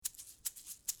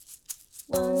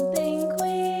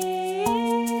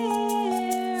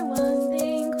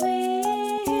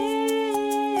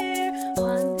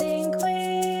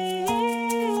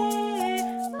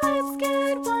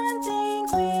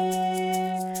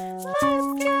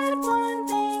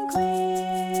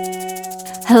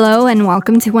Hello and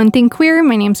welcome to One Thing Queer.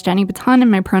 My name's Jenny Baton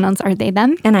and my pronouns are they,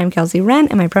 them. And I'm Kelsey Wren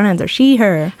and my pronouns are she,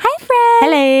 her. Hi,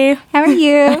 friend. Hello. How are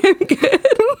you? I'm good.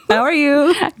 How are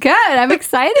you? Good. I'm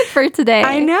excited for today.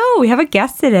 I know. We have a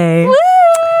guest today. Woo!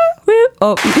 Woo.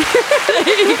 Oh.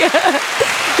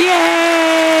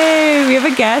 Yay! We have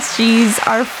a guest. She's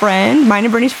our friend, mine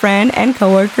and Bernie's friend and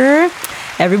coworker.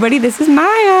 Everybody, this is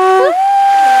Maya.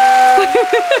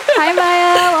 Hi,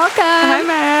 Maya. Welcome. Hi,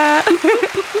 Maya.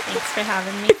 Thanks for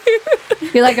having me.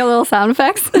 You like a little sound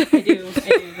effects? I do.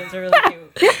 Those are really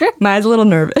cute. Maya's a little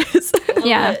nervous.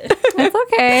 Yeah. It's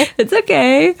okay. It's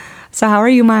okay. So how are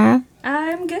you, Maya?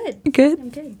 I'm good. Good? I'm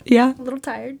good. Yeah? A little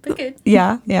tired, but good.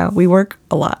 Yeah. We work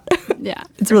a lot. Yeah.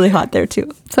 It's really hot there,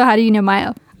 too. So how do you know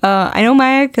Maya? I know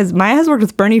Maya because Maya has worked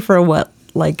with Bernie for what,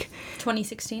 like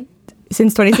 2016?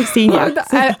 since 2016. Yeah.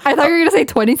 I thought you were going to say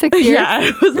 26 years. Yeah,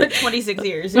 it was like 26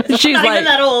 years. she's Not like even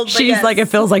that old. But she's yes. like it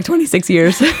feels like 26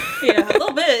 years. Yeah, a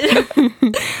little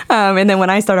bit. And then when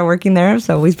I started working there,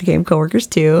 so we became coworkers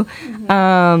too.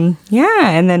 Yeah,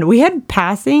 and then we had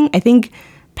passing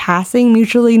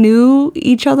mutually knew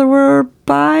each other were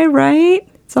bi, right?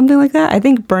 Something like that. I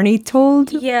think Bernie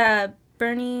told. Yeah,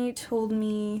 Bernie told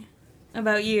me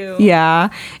about you.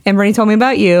 Yeah, and Bernie told me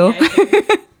about you. Yeah,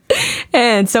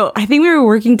 And so I think we were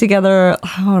working together,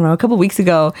 I don't know, a couple weeks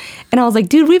ago. And I was like,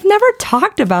 dude, we've never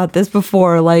talked about this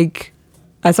before. Like,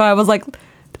 so I was like,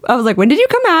 when did you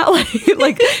come out?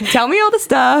 Like tell me all the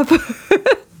stuff.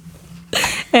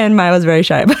 And Maya was very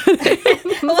shy about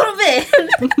it. a little bit.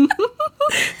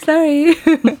 Sorry.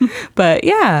 But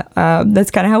yeah,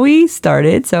 that's kind of how we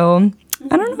started. So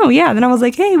I don't know. Yeah. Then I was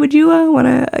like, hey, would you want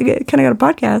to, I kind of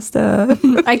got a podcast.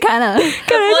 I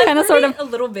kind of sort of. A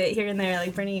little bit here and there.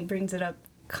 Like, Bernie brings it up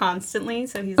constantly.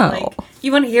 So he's Oh. like,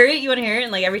 you want to hear it? You want to hear it?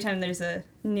 And like, every time there's a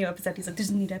new episode, he's like,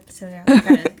 there's a new episode out.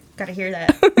 Gotta hear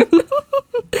that.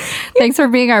 Thanks for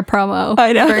being our promo,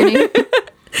 I know. Bernie.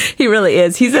 He really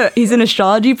is. He's an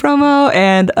astrology promo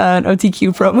and an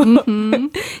OTQ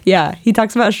promo. Yeah, he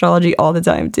talks about astrology all the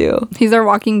time too. He's our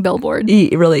walking billboard. He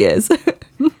really is.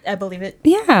 I believe it.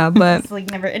 Yeah, but It's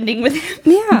like never ending with him.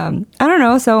 yeah, I don't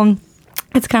know. So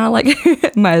it's kind of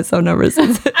like Maya's so nervous.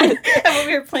 And when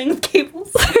we were playing with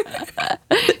cables.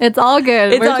 It's all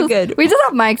good. It's all good. We just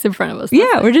have mics in front of us.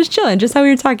 Yeah, we're just chilling, just how we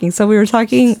were talking. So we were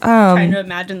talking. Trying to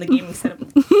imagine the gaming setup.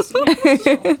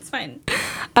 It's fine.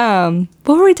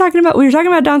 What were we talking about? We were talking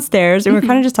about downstairs, and we were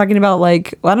kind of just talking about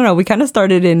like, well, I don't know. We kind of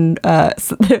started in.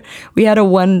 We had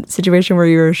one situation where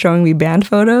you were showing me band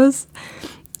photos,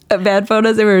 and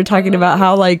we were talking about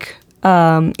how like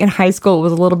in high school it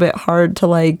was a little bit hard to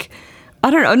like,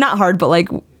 I don't know, not hard, but like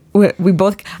we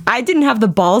both. I didn't have the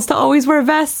balls to always wear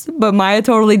vests, but Maya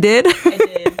totally did. I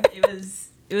did.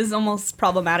 It was almost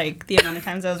problematic the amount of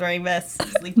times I was wearing vests.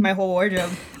 It's like my whole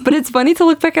wardrobe. But it's funny to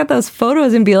look back at those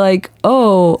photos and be like,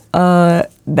 oh,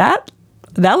 that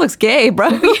looks gay, bro.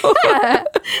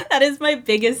 That is my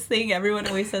biggest thing. Everyone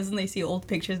always says when they see old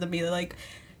pictures of me, they're like,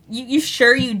 you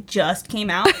sure you just came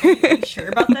out? Are you sure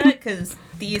about that? Because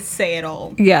these say it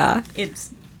all. Yeah.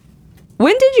 It's...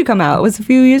 When did you come out? Was it a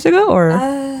few years ago or?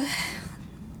 I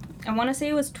want to say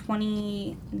it was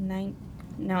 2019.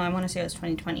 No, I want to say it was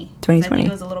 2020. 2020. I think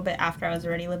it was a little bit after I was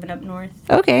already living up north.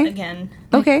 Okay. Again.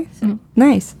 Okay. So,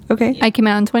 Nice. Okay. I came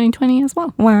out in 2020 as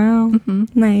well. Wow.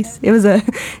 Nice. It was a.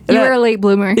 You were a late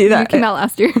bloomer. Yeah. You came out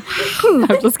last year. No,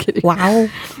 I'm just kidding. Wow.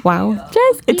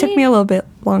 Just It took me a little bit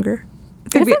longer.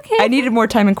 It's okay. I needed more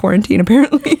time in quarantine,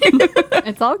 apparently.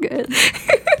 It's all good.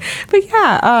 But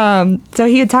yeah, so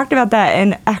he had talked about that,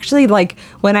 and actually, like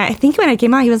when I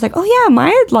came out, he was like, "Oh yeah,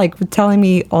 Maya," like telling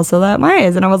me also that Maya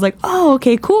is, and I was like, "Oh,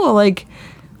 okay, cool." Like,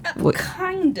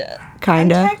 Kinda.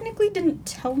 Kinda? I technically didn't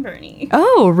tell Bernie.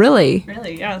 oh, really?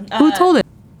 Really, yeah. Who told him?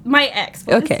 My ex.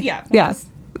 Well, Okay, Yeah. yeah.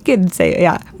 We could say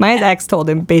yeah. Maya's ex told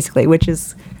him basically, which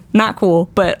is not cool,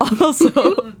 but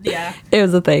also Yeah. it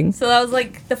was a thing. So that was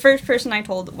like the first person I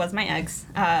told was my ex,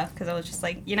 because I was just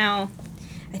like,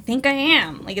 I think I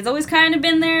am. Like, it's always kind of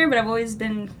been there, but I've always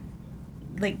been,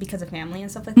 like, because of family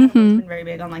and stuff like that, I've always been very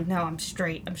big on like, no, I'm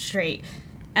straight.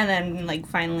 And then like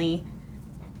finally,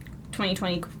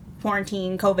 2020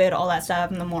 quarantine, COVID, all that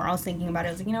stuff, and the more I was thinking about it,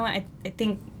 I was like, you know what, I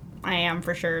think I am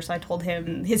for sure. So I told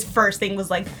him. His first thing was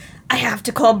like, I have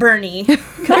to call Bernie.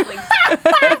 'Cause,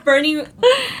 like, Bernie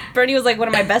was like one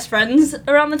of my best friends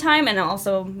around the time, and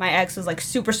also my ex was like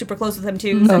super super close with him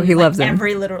too. So Oh, he like, loves him.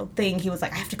 Every little thing he was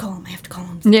like, I have to call him.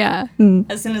 So Yeah.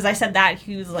 as soon as I said that,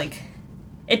 he was like,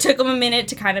 it took him a minute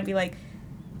to kind of be like,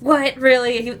 what,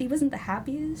 really? He wasn't the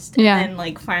happiest. Yeah. And then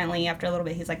like finally after a little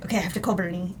bit, he's like, okay, I have to call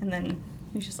Bernie. And then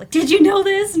he was just like, did you know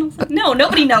this? And I was like, no,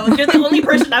 nobody knows. You're the only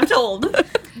person I've told.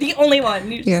 The only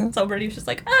one. Yeah. So Bernie was just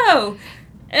like, oh.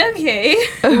 Okay.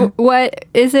 What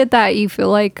is it that you feel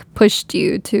like pushed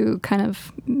you to kind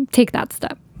of take that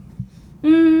step?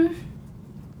 I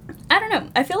don't know.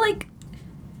 I feel like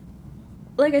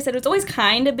I said, it's always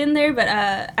kind of been there, but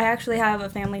I actually have a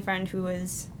family friend who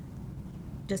was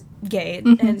just gay,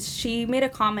 and she made a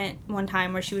comment one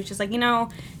time where she was just like,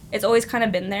 it's always kind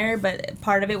of been there, but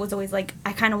part of it was always like,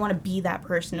 I kind of want to be that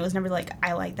person. It was never like,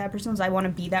 I like that person. It was, I want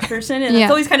to be that person. And it's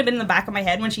always kind of been in the back of my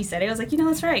head when she said it. I was like,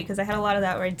 that's right. Because I had a lot of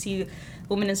that where I'd see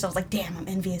women and stuff. I was like, damn, I'm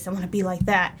envious. I want to be like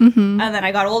that. And then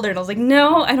I got older and I was like,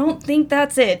 no, I don't think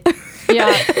that's it.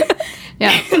 Yeah.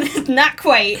 Yeah. Not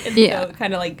quite. And so it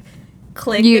kind of like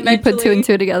clicked you eventually. put two and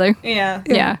two together. Yeah.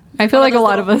 Yeah. I feel like a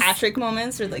lot of us. Patrick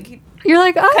moments or like... You're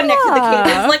like, oh. Connected the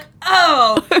cables. Like,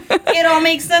 oh, it all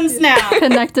makes sense now.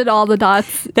 Connected all the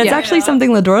dots. That's actually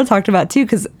something Ladora talked about too,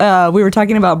 because we were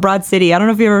talking about Broad City. I don't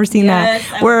know if you've ever seen that.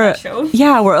 Where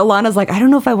Alana's like, I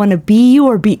don't know if I want to be you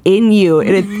or be in you,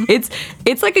 and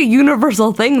it's like a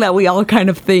universal thing that we all kind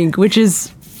of think, which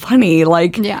is funny.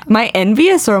 Like, am I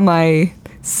envious or am I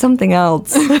something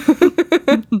else?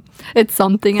 It's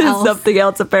something else. Something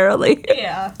else, apparently.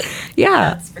 Yeah.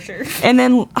 Yeah. That's for sure. And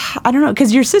then, I don't know,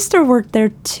 because your sister worked there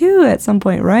too at some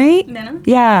point, right? Nana?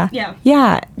 Yeah. Yeah.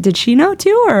 Yeah. Did she know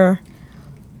too, or?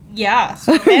 Yeah.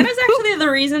 So Nana's actually the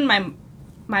reason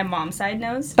my mom's side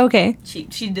knows. Okay. She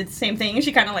did the same thing.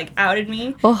 She kind of like outed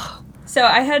me. Oh. So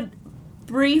I had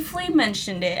briefly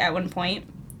mentioned it at one point,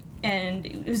 and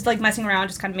it was like messing around,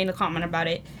 just kind of made a comment about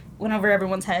it. Went over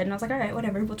everyone's head, and I was like, all right,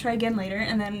 whatever, we'll try again later.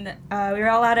 And then we were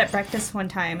all out at breakfast one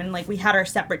time, and like we had our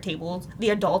separate tables. The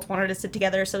adults wanted to sit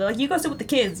together, so they're like, you go sit with the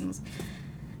kids. And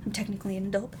I'm technically an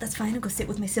adult, but that's fine. I'll go sit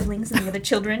with my siblings and the other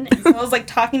children. And so I was like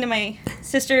talking to my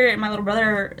sister and my little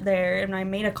brother there, and I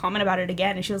made a comment about it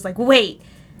again, and she was like, wait,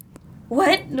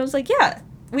 what? And I was like, yeah,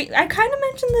 I kind of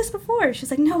mentioned this before. She's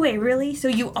like, no way, really? So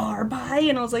you are bi?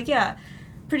 And I was like, yeah,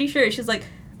 pretty sure. She's like,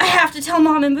 I have to tell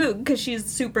Mom and Boog, because she's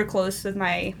super close with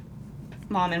my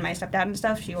mom and my stepdad and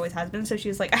stuff. She always has been. So she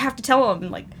was like, I have to tell him.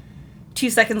 And like 2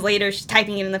 seconds later, she's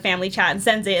typing it in the family chat and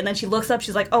sends it. And then she looks up.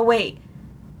 She's like, oh, wait.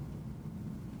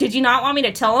 Did you not want me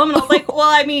to tell him? And I was like, well,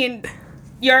 I mean,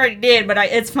 you already did, but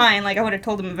it's fine. Like, I would have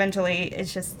told him eventually.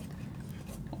 It's just,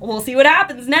 we'll see what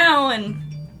happens now. And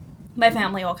my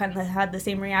family all kind of had the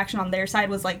same reaction on their side,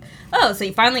 was like, oh, so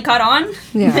you finally caught on?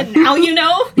 Yeah. And now you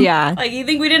know? Yeah. Like, you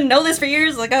think we didn't know this for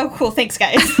years? Like, oh, cool, thanks,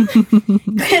 guys.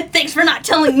 Thanks for not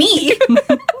telling me.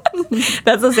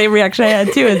 That's the same reaction I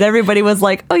had, too, is everybody was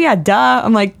like, oh, yeah, duh.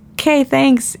 I'm like, okay,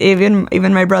 thanks. Even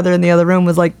my brother in the other room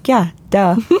was like, yeah,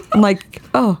 duh. I'm like,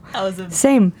 oh,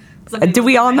 same. Do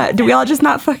we all just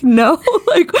not fucking know?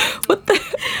 Like, what the?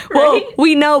 Right? Well,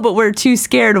 we know, but we're too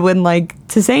scared when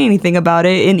to say anything about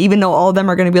it. And even though all of them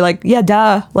are going to be like, yeah,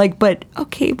 duh. Like, but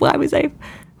okay, why was I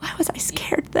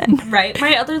scared then? Right.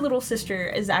 My other little sister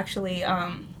is actually,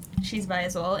 she's bi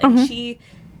as well, and she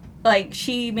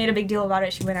made a big deal about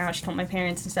it. She went out, she told my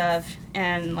parents and stuff,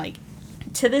 and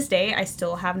to this day, I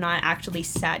still have not actually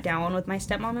sat down with my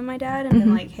stepmom and my dad and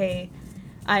been like, hey,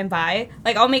 I'm bi.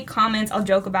 Like, I'll make comments, I'll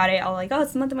joke about it, I'll oh,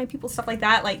 it's the month of my people, stuff like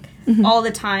that, all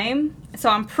the time. So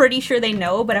I'm pretty sure they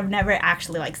know, but I've never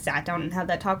actually, sat down and had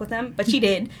that talk with them. But she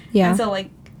did. Yeah. And so, it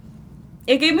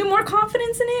gave me more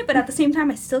confidence in it, but at the same time,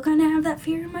 I still kind of have that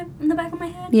fear in the back of my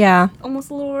head. Yeah. Almost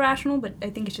a little irrational, but I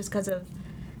think it's just because of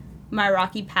my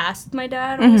rocky past with my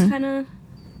dad. Almost kind of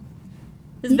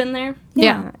has been there.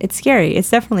 Yeah. It's scary. It's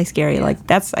definitely scary. Yeah.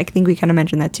 I think we kind of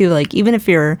mentioned that, too. Even if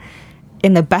you're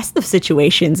in the best of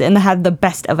situations and have the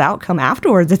best of outcome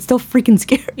afterwards, it's still freaking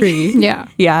scary. Yeah.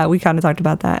 Yeah, we kind of talked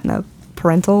about that in a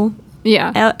parental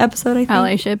episode, I think.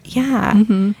 Allyship. Yeah.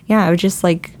 Mm-hmm. Yeah, I was just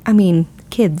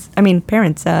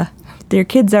parents, their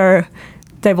kids are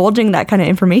divulging that kind of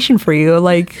information for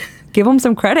you. Give them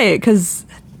some credit, because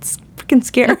it's freaking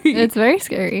scary. It's very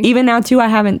scary. Even now, too, I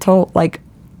haven't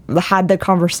had the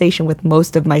conversation with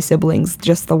most of my siblings,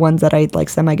 just the ones that I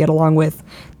semi get along with.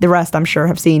 The rest, I'm sure,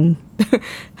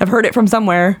 have heard it from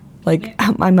somewhere.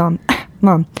 My mom.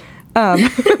 Well,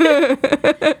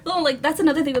 that's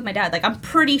another thing with my dad. I'm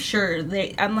pretty sure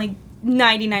I'm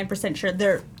 99% sure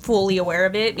they're fully aware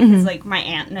of it, because my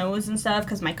aunt knows and stuff,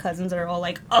 because my cousins are all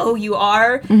oh, you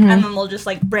are, and then they'll just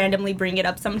randomly bring it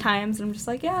up sometimes, and I'm just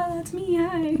yeah, that's me,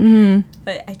 hi.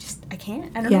 But I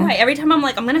can't. I don't know why. Every time I'm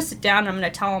I'm gonna sit down and I'm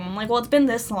gonna tell them, I'm well, it's been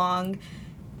this long,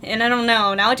 and I don't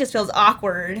know, now it just feels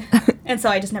awkward. And so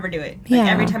I just never do it.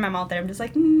 Every time I'm out there, I'm just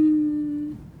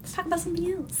let's talk about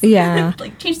something else. Yeah.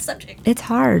 Change the subject. It's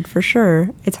hard, for sure.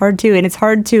 It's hard, too. And it's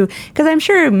hard to, because I'm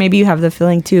sure maybe you have the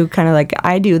feeling, too, kind of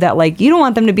I do, that, you don't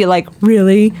want them to be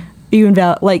really?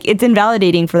 like it's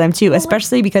invalidating for them too,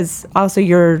 especially because also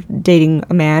you're dating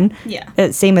a man.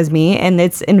 Yeah. Same as me, and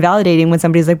it's invalidating when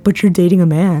somebody's like, "But you're dating a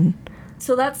man."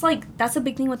 So that's a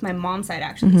big thing with my mom's side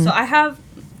actually. So I have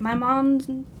my mom's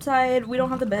side. We don't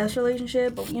have the best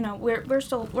relationship, but you know we're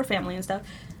family and stuff.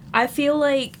 I feel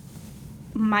like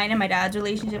mine and my dad's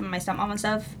relationship and my stepmom and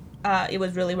stuff, it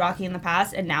was really rocky in the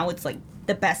past, and now it's like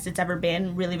the best it's ever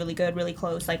been. Really, really good, really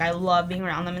close. Like I love being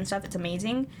around them and stuff. It's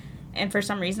amazing. And for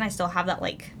some reason, I still have that,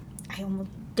 like, I almost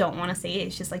don't want to say it.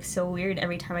 It's just, like, so weird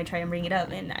every time I try and bring it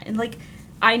up. And like,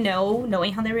 I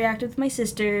knowing how they reacted with my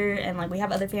sister, and, like, we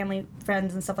have other family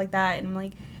friends and stuff like that, and I'm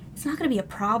like, it's not going to be a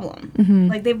problem.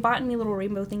 Like, they've bought me little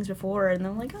rainbow things before, and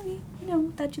they're like, oh, you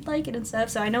know, that you'd like it and stuff.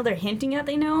 So I know they're hinting at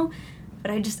they know, but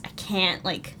I can't,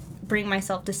 like, bring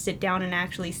myself to sit down and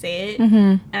actually say it.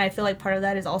 And I feel like part of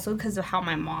that is also because of how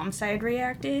my mom's side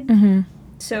reacted.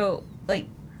 So, like,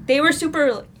 they were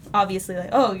super... obviously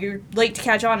like, oh, you're late to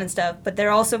catch on and stuff, but they're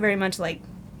also very much like,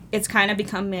 it's kind of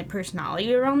become a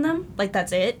personality around them. Like,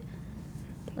 that's it.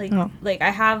 Like, like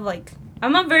I have like,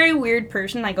 I'm a very weird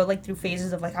person. I go like through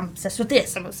phases of like, I'm obsessed with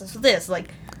this. Like,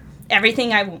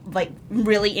 everything I'm like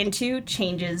really into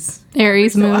changes.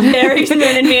 Aries moon. Aries moon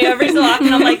in me every so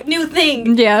often. I'm like, new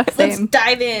thing. Yeah, Let's same.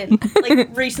 dive in.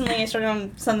 Like recently, I started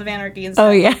on Sons of Anarchy and stuff.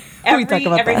 Oh yeah, Every we talk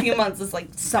about every that. few months is like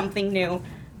something new,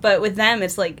 but with them,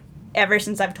 it's like ever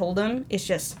since I've told them, it's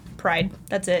just pride.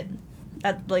 That's it.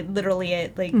 That's like literally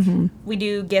it. Like we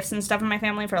do gifts and stuff in my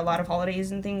family for a lot of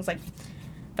holidays and things like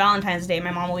Valentine's Day.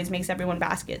 My mom always makes everyone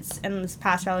baskets, and this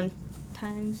past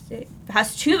Valentine's Day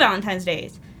has 2 Valentine's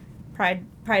Days. Pride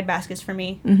baskets for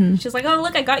me. She's like, oh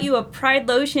look, I got you a Pride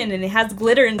lotion and it has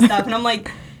glitter and stuff, and I'm like,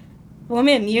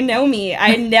 woman, you know me.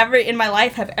 I never in my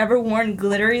life have ever worn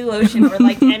glittery lotion or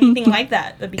like anything like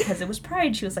that. But because it was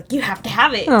Pride, she was like, you have to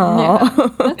have it.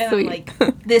 Aw. That's And sweet.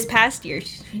 like this past year,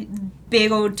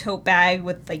 big old tote bag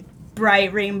with like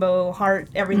bright rainbow heart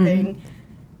everything.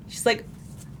 She's like,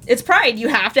 it's Pride, you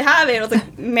have to have it. I was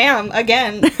like, ma'am,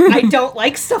 again, I don't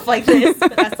like stuff like this.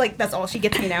 But that's all she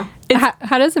gets me now.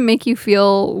 How does it make you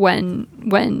feel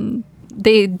when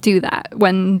they do that,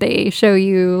 when they show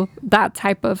you that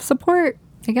type of support,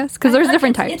 I guess? Because there's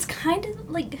different types. It's kind of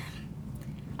like,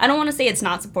 I don't want to say it's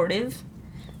not supportive,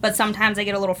 but sometimes I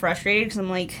get a little frustrated because I'm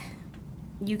like,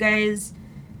 you guys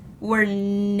were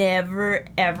never,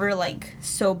 ever, like,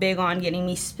 so big on getting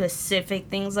me specific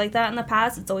things like that in the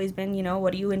past. It's always been, you know,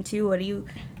 what are you into? What do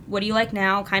you like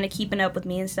now? Kind of keeping up with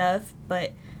me and stuff,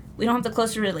 but we don't have the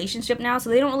closer relationship now, so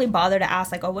they don't really bother to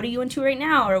ask, like, oh, what are you into right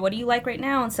now? Or what do you like right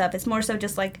now and stuff. It's more so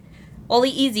just, like, well, the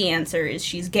easy answer is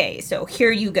she's gay, so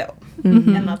here you go.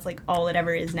 And that's, like, all it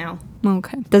ever is now.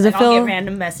 Okay. Does it Like, I'll feel? get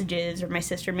random messages, or my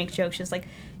sister makes jokes. She's like,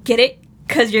 get it?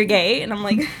 Because you're gay? And I'm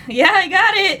like, yeah, I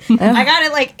got it. I got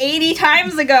it, like, 80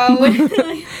 times ago.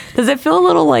 Does it feel a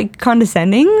little like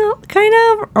condescending, kind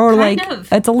of, or Kind like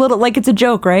of. it's a little like it's a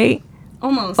joke, right?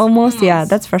 Almost. Yeah,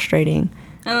 that's frustrating.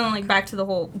 And then, like, back to the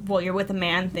whole, well, you're with a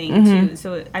man thing, too.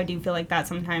 So I do feel like that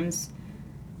sometimes,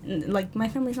 like, my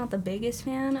family's not the biggest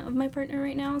fan of my partner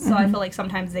right now. So I feel like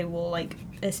sometimes they will, like,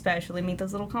 especially make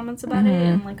those little comments about it.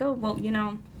 And I'm like, oh, well, you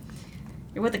know,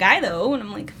 you're with a guy, though. And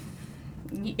I'm like,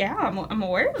 yeah, I'm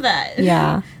aware of that.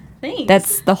 Yeah. Thanks.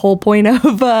 That's the whole point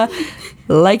of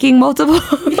liking multiple.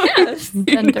 Yes.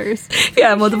 Genders.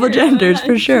 Yeah, multiple Sure. genders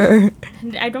for sure.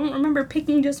 I don't remember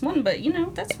picking just one, but, you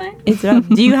know, that's fine.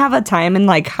 Do you have a time in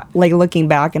like looking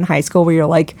back in high school where you're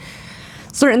like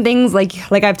certain things like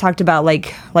I've talked about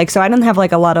like so I didn't have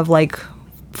like a lot of like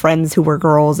friends who were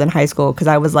girls in high school because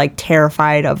I was like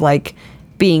terrified of like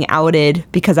being outed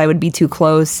because I would be too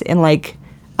close and like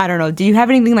I don't know. Do you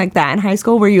have anything like that in high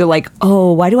school where you're like,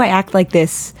 oh, why do I act like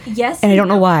this? Yes. And I don't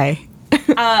know why.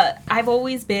 I've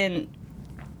always been,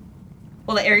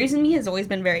 well, the Aries in me has always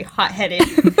been very hot-headed.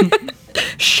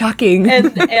 Shocking.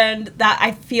 and that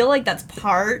I feel like that's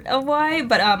part of why,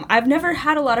 but I've never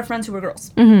had a lot of friends who were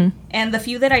girls. And the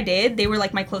few that I did, they were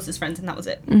like my closest friends, and that was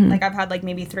it. Like I've had like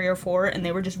maybe 3 or 4, and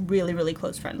they were just really, really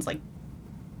close friends, like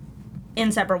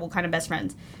inseparable kind of best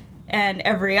friends. And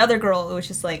every other girl, it was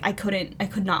just like I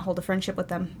could not hold a friendship with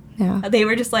them. Yeah. They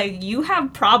were just like, you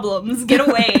have problems, get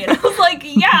away. And I was like,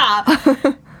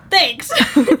 yeah, thanks.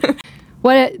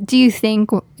 What do you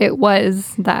think it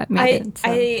was that made it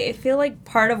so? I feel like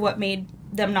part of what made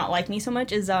them not like me so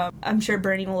much is I'm sure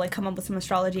Bernie will like come up with some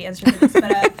astrology answer for this,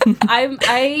 but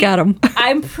I Got him.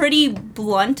 I'm pretty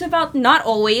blunt about, not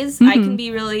always. I can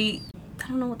be really, I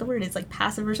don't know what the word is, like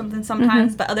passive or something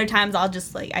sometimes, but other times I'll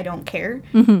just like, I don't care,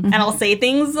 and I'll say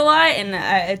things a lot, and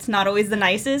it's not always the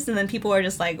nicest, and then people are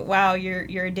just like, wow,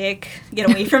 you're a dick, get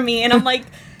away from me. And I'm like,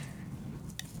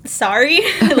 sorry.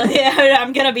 Like,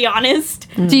 I'm gonna be honest.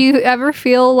 Do you ever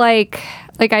feel like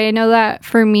I know that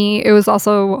for me it was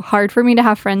also hard for me to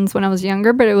have friends when I was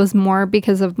younger, but it was more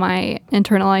because of my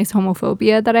internalized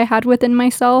homophobia that I had within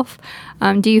myself.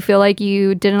 Do you feel like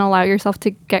you didn't allow yourself to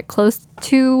get close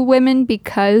to women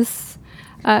because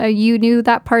you knew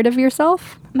that part of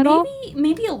yourself at all?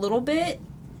 Maybe a little bit.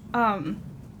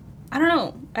 I don't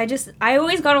know. I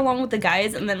always got along with the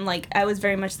guys, and then like I was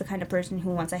very much the kind of person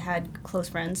who once I had close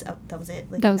friends, that was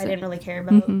it. Like I didn't really care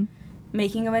about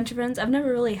making a bunch of friends. I've never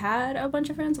really had a bunch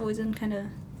of friends. I've always been kind of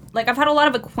like I've had a lot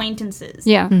of acquaintances.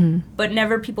 Yeah. But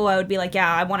never people I would be like,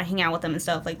 yeah, I want to hang out with them and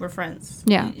stuff. Like we're friends.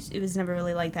 Yeah. It was never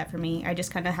really like that for me. I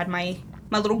just kind of had my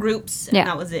little groups, and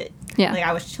that was it. Yeah. Like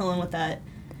I was chilling with that.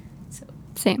 So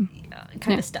Same.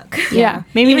 kind of stuck. Yeah.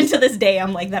 Maybe Even to this day,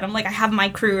 I'm like that. I'm like, I have my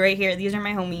crew right here. These are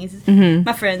my homies,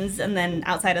 my friends. And then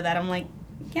outside of that, I'm like,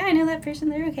 yeah, I know that person.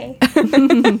 They're okay.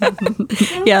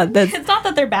 Yeah, that's It's not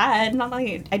that they're bad. Not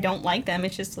like I don't like them.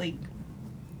 It's just like,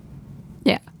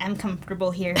 Yeah. I'm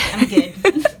comfortable here. I'm good.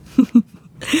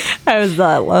 I was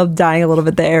dying a little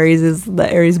bit. The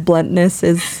Aries bluntness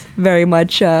is very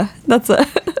much that's a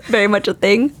very much a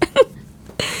thing.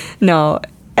 No,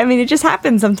 I mean it just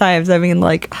happens sometimes. I mean,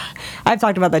 like I've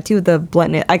talked about that too. The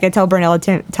bluntness. Like I tell Bernell all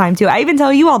the time too. I even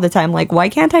tell you all the time. Like, why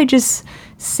can't I just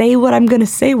say what I'm gonna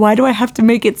say? Why do I have to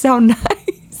make it sound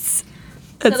nice?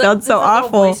 That sounds so there's a little awful.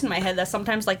 voice in my head that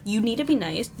sometimes like you need to be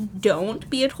nice. Don't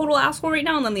be a total asshole right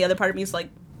now. And then the other part of me is like,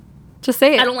 Just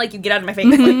say it. I don't like you. Get out of my face.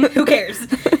 Like, who cares?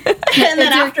 And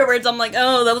then afterwards, I'm like,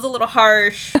 oh, that was a little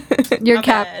harsh. your My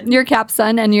cap, bad. your Cap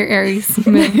sun and your Aries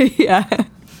moon Yeah.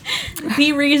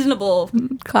 Be reasonable.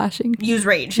 clashing. Use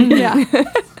rage. Yeah.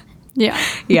 Yeah.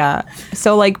 Yeah.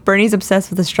 So like Bernie's obsessed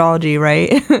with astrology,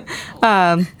 right?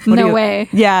 What do No you- way.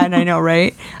 Yeah, and I know,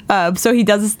 right? So he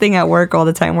does this thing at work all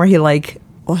the time where he like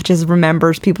just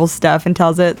remembers people's stuff and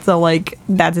tells it. So like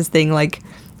that's his thing. Like,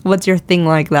 what's your thing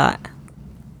like that?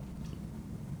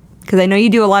 Because I know you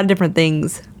do a lot of different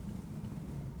things.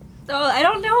 So I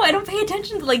don't know. I don't pay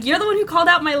attention to like you're the one who called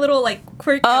out my little like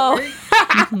quirk. Oh.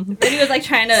 Then he was like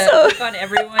trying to pick on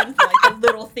everyone for like the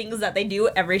little things that they do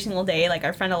every single day. Like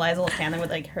our friend Eliza will stand there with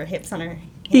like her hips on her hand,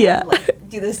 Yeah. like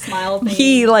do this smile thing.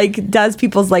 He like does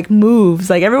people's like moves.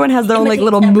 Like everyone has their own like imitates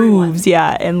little everyone. moves.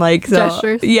 Yeah, and like so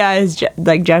Gestures? yeah, his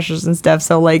like gestures and stuff.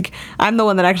 So like I'm the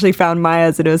one that actually found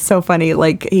Maya's, and it was so funny.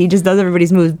 Like he just does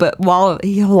everybody's moves, but while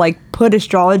he'll like put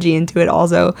astrology into it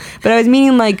also. But I was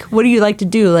meaning like, what do you like to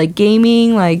do? Like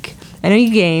gaming? Like I know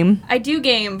you game. I do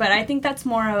game, but I think that's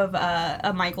more of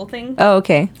a Michael thing. Oh,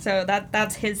 okay. So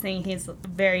that's his thing. He's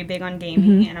very big on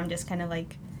gaming, and I'm just kind of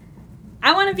like,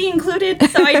 I want to be included,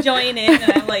 so I join in.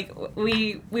 And I'm like,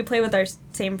 we play with our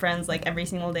same friends like every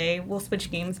single day. We'll switch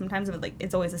games sometimes, but like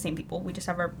it's always the same people. We just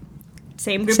have our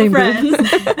same group Same of group.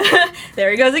 friends.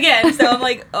 There he goes again. So I'm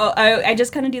like, oh, I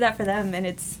just kind of do that for them,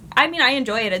 and I mean, I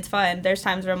enjoy it. It's fun. There's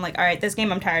times where I'm like, all right, this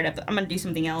game I'm tired of. I'm gonna do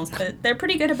something else. But they're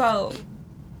pretty good about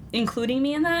including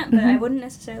me in that. But I wouldn't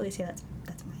necessarily say that's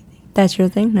my thing. That's your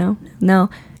thing? No.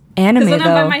 Anime Because when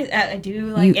though. I'm by I do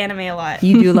like You- anime a lot.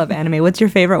 You do love anime. What's your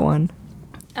favorite one?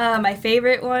 My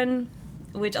favorite one,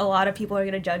 which a lot of people are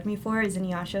gonna judge me for, is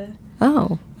Inuyasha.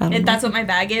 Oh, I don't know. That's what my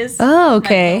bag is. Oh,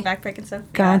 okay. My little backpack and stuff.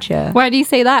 Gotcha. Why do you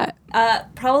say that?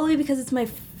 Probably because it's my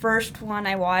first one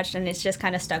I watched, and it's just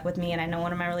kind of stuck with me. And I know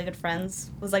one of my really good friends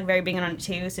was like very big on it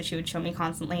too, so she would show me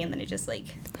constantly, and then it just like,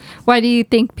 Why do you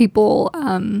think people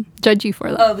judge you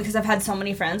for that? oh, because I've had so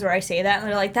many friends where I say that, and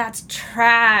they're like, "That's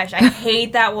trash. I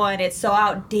hate that one. It's so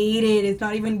outdated. It's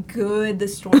not even good. The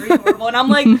story's horrible." And I'm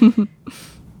like,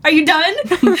 "Are you done?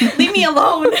 Leave me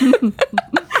alone."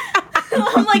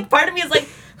 I'm like, part of me is like,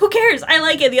 who cares? I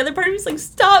like it. The other part of me is like,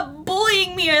 stop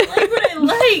bullying me. I like what I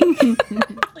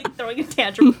like. Like throwing a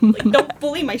tantrum. Like, don't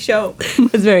bully my show.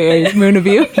 It's very Aries moon of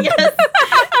you. Yes,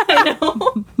 I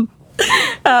know.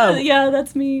 Yeah,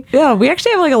 that's me. Yeah, we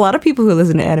actually have like a lot of people who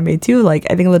listen to anime too. Like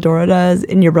I think Ladora does,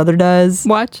 and your brother does.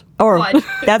 Watch. Or Watch.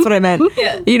 that's what I meant.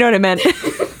 Yeah. You know what I meant.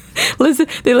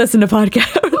 They listen to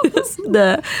podcasts,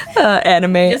 the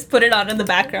anime. Just put it on in the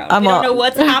background. I'm We don't all- know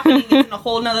what's happening. It's in a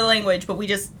whole nother language, but we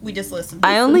just listen.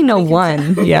 I only know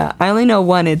one. Yeah, I only know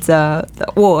one. It's the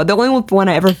only one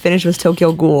I ever finished was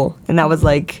Tokyo Ghoul, and that was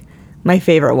like my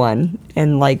favorite one.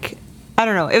 And like I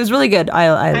don't know, it was really good.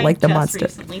 I like the just monster.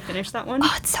 recently finished that one.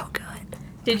 Oh, it's so good.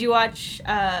 Did you watch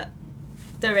the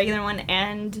regular one,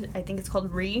 and I think it's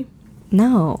called Re?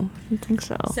 No, I don't think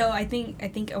so. So I think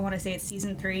I want to say it's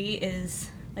season 3 is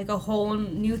like a whole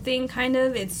new thing, kind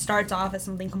of. It starts off as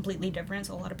something completely different,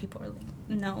 so a lot of people are like,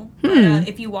 no. But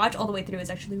if you watch all the way through, it's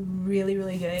actually really,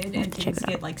 really good, and things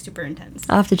get like super intense.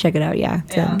 I'll have to check it out, yeah.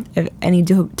 If any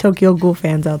Tokyo Ghoul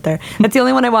fans out there. That's the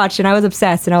only one I watched, and I was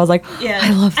obsessed, and I was like,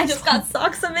 I love this. I just got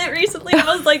socks of it recently, and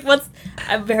I was like,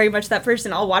 I'm very much that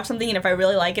person. I'll watch something, and if I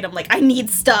really like it, I'm like, I need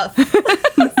stuff.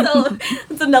 So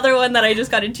it's another one that I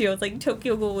just got into. It's like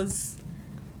Tokyo Ghoul was...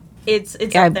 It's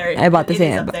up there. I bought the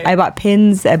same. I bought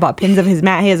pins. I bought pins of his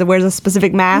mask. He wears a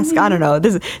specific mask. I don't know.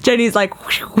 Jenny's like.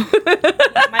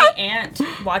 My aunt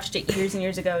watched it years and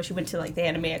years ago. She went to like the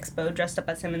Anime Expo, dressed up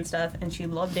as him and stuff, and she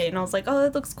loved it. And I was like, oh,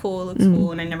 it looks cool. It looks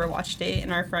cool. And I never watched it.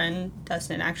 And our friend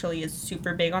Dustin actually is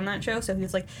super big on that show, so he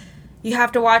was like, you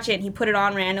have to watch it. And he put it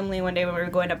on randomly one day when we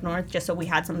were going up north, just so we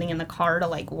had something in the car to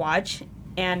like watch.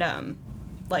 And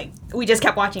like we just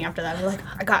kept watching after that. We're like,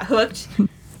 I got hooked.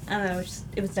 I don't know,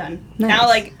 it was done. Nice. Now,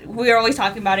 like, we are always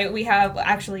talking about it. We have,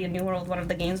 actually, in New World, one of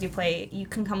the games we play, you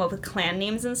can come up with clan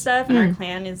names and stuff, and our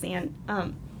clan is the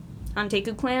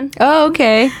Anteku clan. Oh,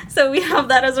 okay. So we have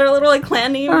that as our little, like,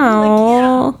 clan name.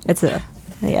 Oh, like, it's a...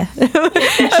 Yeah. She's like,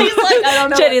 I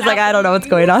don't know. Jenny's like, I don't know what's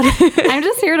going on. I'm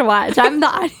just here to watch. I'm the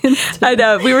audience. I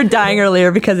know. We were dying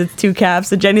earlier because it's two caps.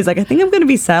 So Jenny's like, I think I'm going to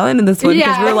be silent in this one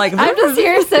because we're like... I'm just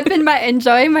here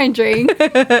enjoying my drink.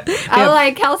 I'm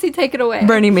like, Kelsey, take it away.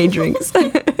 Bernie made drinks.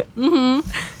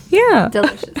 Yeah.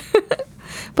 Delicious.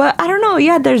 But I don't know.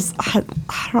 Yeah, I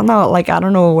don't know. Like, I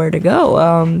don't know where to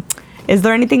go. Is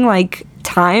there anything like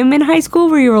time in high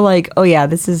school where you were like, oh yeah,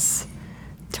 this is...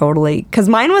 Totally, because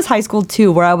mine was high school too,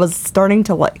 where I was starting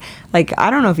to like I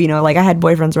don't know if you know, like I had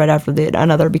boyfriends right after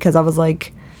another because I was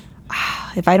like,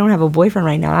 if I don't have a boyfriend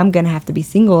right now, I'm gonna have to be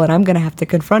single and I'm gonna have to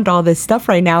confront all this stuff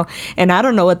right now, and I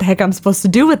don't know what the heck I'm supposed to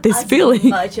do with this feeling. As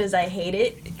much as I hate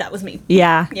it, that was me.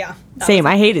 Yeah. Same.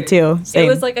 I hate it too. Same. It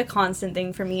was like a constant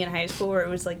thing for me in high school where it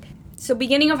was like, so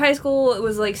beginning of high school, it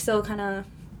was like still kind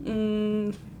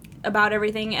of about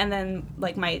everything, and then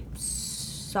like my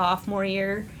sophomore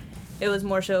year, it was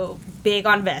more so big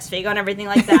on vests, big on everything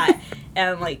like that.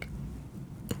 And, like,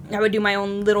 I would do my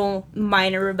own little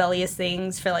minor rebellious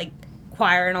things for, like,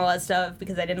 choir and all that stuff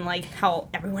because I didn't like how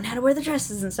everyone had to wear the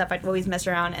dresses and stuff. I'd always mess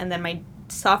around. And then my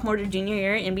sophomore to junior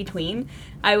year, in between,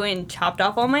 I went and chopped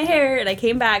off all my hair, and I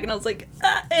came back, and I was like,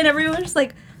 and everyone was just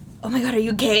like, oh my God, are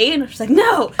you gay? And I was like,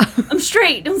 no, I'm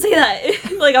straight. Don't say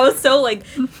that. Like, I was so, like,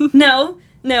 no.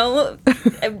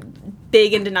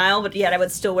 Big in denial, but yet I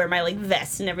would still wear my like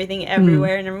vest and everything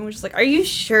everywhere, and everyone was just like, "Are you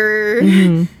sure?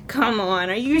 Come on,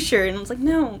 are you sure?" And I was like,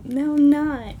 "No, I'm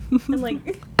not." I'm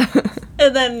like,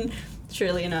 and then,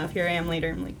 surely enough, here I am later.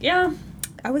 I'm like, "Yeah,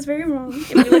 I was very wrong."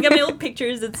 If you look at my old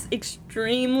pictures, it's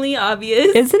extremely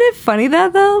obvious. Isn't it funny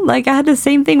that though? Like I had the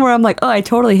same thing where I'm like, "Oh, I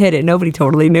totally hid it. Nobody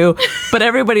totally knew," but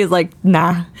everybody's like,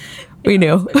 "Nah, we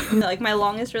knew." Like my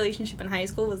longest relationship in high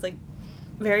school was like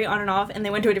very on and off, and they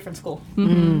went to a different school.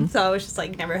 So I was just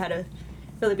like never had to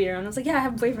really be around. I was like, yeah, I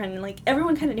have a boyfriend, and like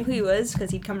everyone kind of knew who he was because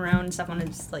he'd come around and stuff on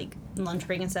his like lunch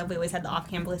break and stuff. We always had the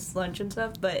off-campus lunch and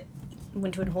stuff, but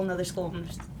went to a whole nother school, and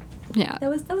just that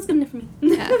was good enough for me.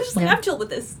 I was just like, I'm chill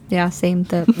with this. Yeah, same.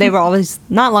 They were always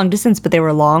not long distance, but they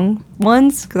were long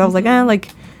ones because I was like,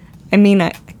 I mean,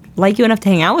 I like you enough to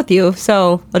hang out with you,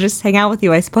 so I'll just hang out with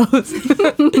you, I suppose.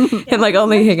 And like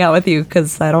only hang out with you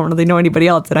because I don't really know anybody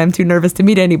else, and I'm too nervous to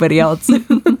meet anybody else.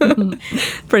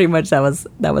 Pretty much that was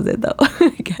it though,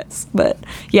 I guess. But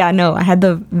yeah, no, I had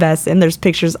the vest, and there's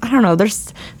pictures. I don't know.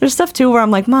 There's stuff too where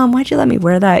I'm like, Mom, why'd you let me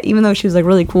wear that? Even though she was like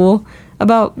really cool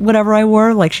about whatever I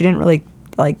wore, like she didn't really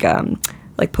like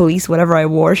police whatever I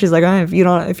wore. She's like, if you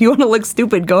want to look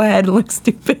stupid, go ahead and look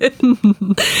stupid.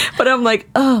 But I'm like,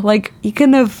 oh, like you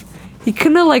couldn't have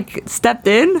like stepped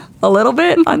in a little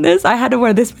bit on this. I had to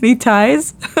wear this many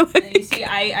ties. You see,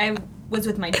 I was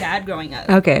with my dad growing up.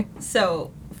 Okay.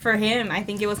 So for him, I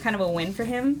think it was kind of a win for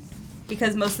him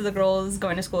because most of the girls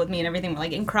going to school with me and everything were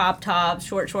like in crop tops,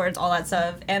 short shorts, all that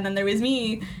stuff. And then there was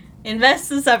me in vests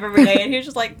and stuff every day, and he was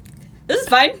just like, this is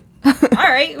fine. All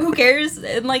right, who cares?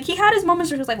 And like he had his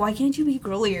moments where he was like, why can't you be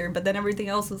girlier? But then everything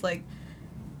else was like,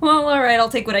 well, all right, I'll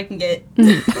take what I can get. So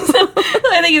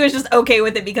I think he was just okay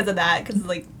with it because of that, because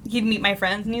like he'd meet my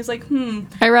friends and he was like,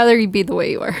 I'd rather you be the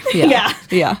way you are. Yeah,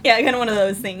 kind of one of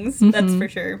those things. That's for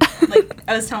sure. Like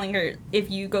I was telling her, if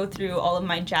you go through all of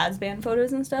my jazz band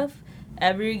photos and stuff,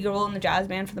 every girl in the jazz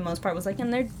band for the most part was like in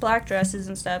their black dresses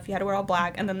and stuff. You had to wear all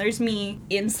black, and then there's me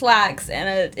in slacks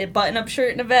and a button-up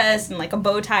shirt and a vest and like a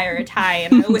bow tie or a tie,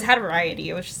 and I always had a variety.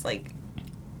 It was just like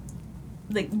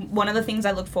one of the things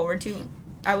I looked forward to.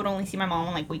 I would only see my mom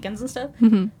on like weekends and stuff.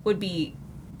 Would be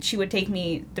she would take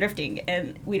me thrifting,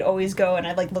 and we'd always go, and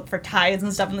I'd like look for ties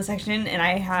and stuff in the section, and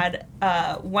I had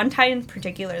one tie in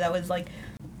particular that was like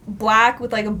black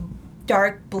with like a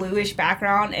dark bluish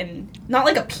background, and not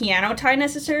like a piano tie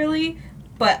necessarily,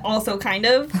 but also kind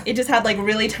of. It just had like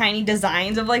really tiny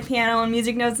designs of like piano and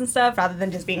music notes and stuff, rather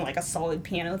than just being like a solid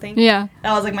piano thing. Yeah.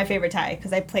 That was like my favorite tie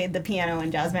because I played the piano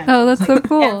in jazz band. Oh, that's so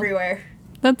cool. Everywhere.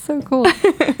 That's so cool.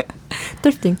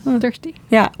 Thrifting. Thirsty.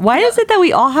 Yeah. Why is it that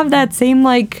we all have that same,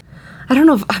 like, I don't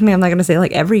know if, I mean, I'm not going to say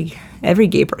like every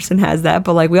gay person has that,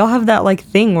 but like we all have that like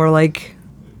thing where like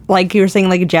you were saying,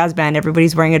 like a jazz band,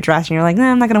 everybody's wearing a dress, and you're like, nah,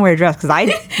 I'm not going to wear a dress because I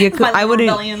wouldn't.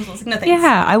 Rebellions was like, no thanks.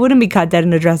 Yeah, I wouldn't be caught dead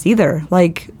in a dress either.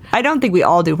 Like, I don't think we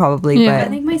all do probably, Yeah. I but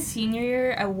think my senior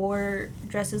year I wore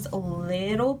dresses a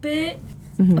little bit,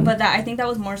 but I think that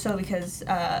was more so because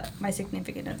my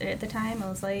significant other at the time, I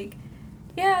was like,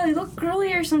 yeah, they look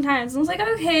girlier sometimes. And I was like,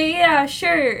 okay, yeah,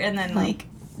 sure. And then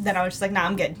then I was just like, nah,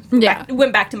 I'm good. Yeah.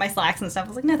 Went back to my slacks and stuff. I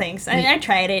was like, no thanks. I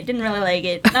tried it, didn't really like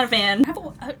it. Not a fan.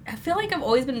 I feel like I've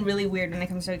always been really weird when it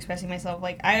comes to expressing myself.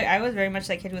 Like, I was very much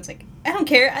that kid who was like, I don't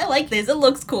care. I like this. It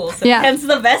looks cool. So Yeah. hence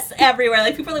the vests everywhere.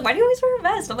 Like, people are like, why do you always wear a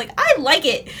vest? I'm like, I like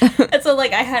it. And so,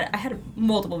 like, I had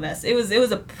multiple vests. It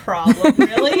was a problem,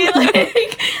 really.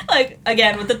 like,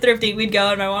 again, with the thrifting, we'd go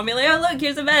and my mom would be like, oh, look,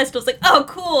 here's a vest. I was like, oh,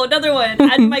 cool, another one.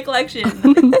 Add to my collection.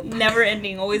 Never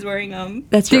ending, always wearing them.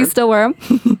 that's Do you true. still wear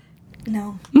them?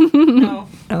 No. No.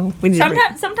 Oh, we need to break.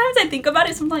 Sometimes I think about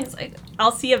it. Sometimes like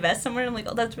I'll see a vest somewhere and I'm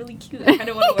like, oh, that's really cute. I kind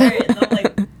of want to wear it. And I'm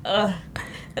like, ugh.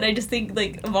 And I just think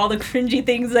like of all the cringy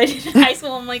things I did in high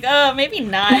school. I'm like, oh, maybe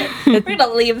not. We're gonna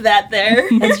leave that there.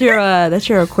 That's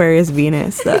your Aquarius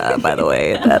Venus, by the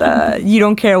way. That you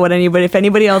don't care what if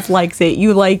anybody else likes it,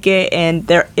 you like it, and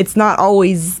it's not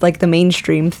always like the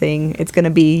mainstream thing. It's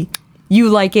gonna be you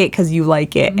like it because you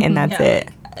like it, and that's it.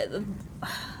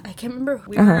 I can't remember.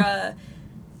 We were.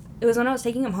 It was when I was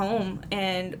taking him home,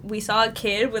 and we saw a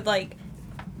kid with like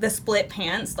the split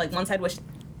pants. Like one side was,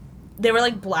 they were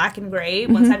like black and gray.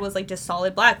 One side was like just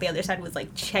solid black. The other side was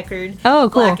like checkered, Oh,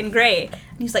 cool. black and gray.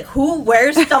 And he's like, "Who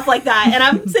wears stuff like that?" And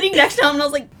I'm sitting next to him, and I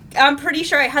was like, "I'm pretty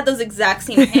sure I had those exact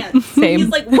same pants." Same. He's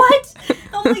like, "What?"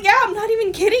 I was like, "Yeah, I'm not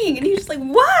even kidding." And he was just like,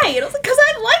 "Why?" And I was like, "Cause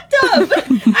I liked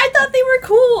them. I thought they were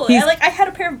cool." And, I had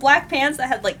a pair of black pants that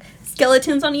had like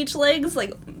skeletons on each legs,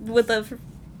 like with the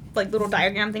like little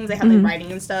diagram things. They had like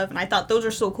writing and stuff, and I thought those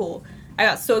are so cool. I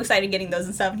got so excited getting those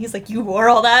and stuff. And he's like, "You wore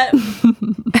all that?"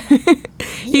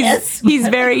 Yes. He's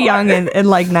very young and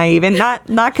like naive, and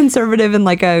not conservative in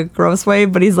like a gross way,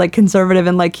 but he's like conservative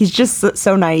and like he's just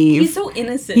so naive. He's so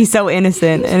innocent. He's so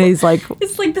innocent, and he's like,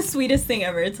 It's like the sweetest thing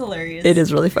ever. It's hilarious. it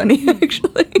is really funny actually.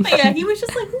 But yeah, he was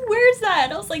just like, "Who wears that?"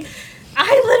 And I was like,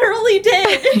 "I literally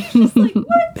did." And he's just like,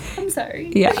 "What?" I'm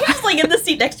sorry. Yeah. He was like in the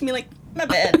seat next to me, like, "My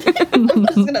bad." I'm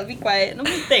just gonna be quiet. And I'm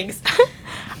like, "Thanks."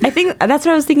 I think that's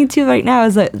what I was thinking too right now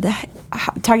is that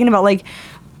talking about like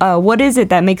what is it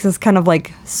that makes us kind of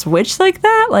like switch like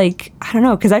that? Like, I don't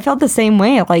know, because I felt the same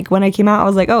way. Like when I came out, I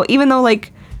was like, oh, even though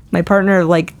like my partner,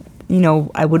 like, you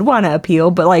know, I would want to appeal,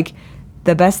 but like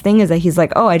the best thing is that he's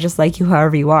like, oh, I just like you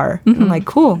however you are. I'm like,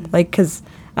 cool, like, because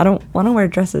I don't want to wear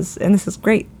dresses, and this is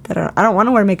great. That I don't want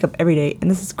to wear makeup every day,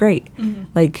 and this is great.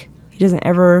 Like he doesn't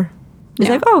ever. He's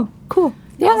Yeah. like, oh, cool.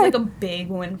 That was like a big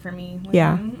win for me. with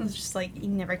Yeah. him. It was just like, he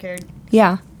never cared.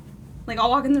 Yeah. Like, I'll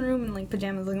walk in the room in like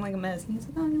pajamas looking like a mess. And he's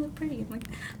like, "Oh, you look pretty." I'm like,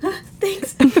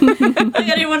 "Thanks." Like,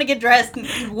 I didn't want to get dressed.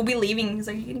 And we'll be leaving. He's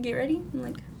like, "You gonna get ready?" I'm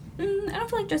like, "I don't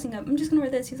feel like dressing up. I'm just gonna wear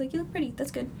this." He's like, "You look pretty. That's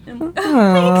good." And I'm like,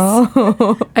 "Oh, thanks."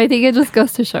 Oh. I think it just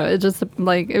goes to show it just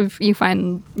like if you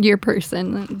find your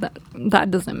person,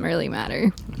 that doesn't really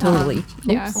matter. Totally.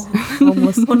 Yeah.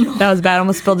 Almost. That was bad.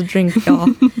 Almost spilled a drink, y'all.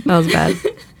 That was bad.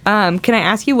 Can I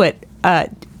ask you what?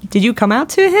 Did you come out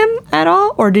to him at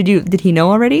all, or did he know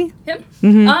already? Him?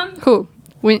 Who?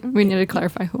 We need to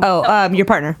clarify who. Oh, your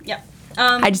partner. Yeah.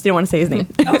 I just didn't want to say his name.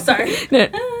 Oh, sorry. No.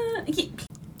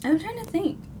 I'm trying to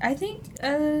think. I think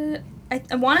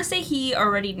I want to say he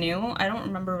already knew. I don't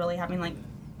remember really having like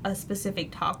a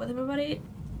specific talk with him about it,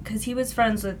 because he was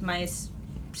friends with my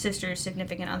sister's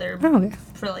significant other Oh, okay.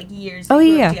 for like years. Oh, We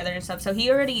grew up yeah. together and stuff. So he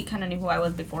already kind of knew who I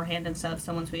was beforehand and stuff.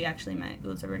 So once we actually met, it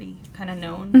was already kind of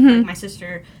known. Like my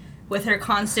sister, with her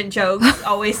constant jokes,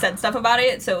 always said stuff about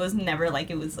it. So it was never like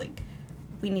it was like,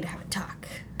 we need to have a talk.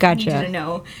 I need you Gotcha. to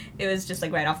know. It was just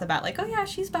like right off the bat, like, "Oh yeah,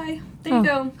 she's bi. There you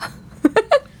go."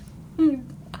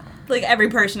 Like every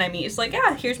person I meet is like,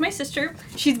 "Yeah, here's my sister.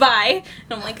 She's bi."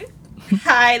 And I'm like,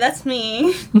 "Hi, that's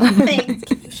me." Thanks.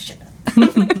 Can you shut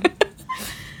up?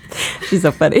 She's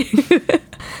so funny.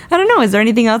 I don't know. Is there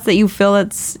anything else that you feel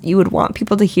you would want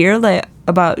people to hear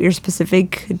about your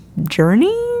specific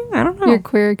journey I don't know. Your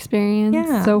queer experience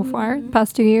Yeah. so far, the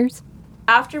past 2 years?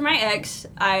 After my ex,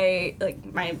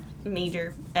 my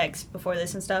major ex before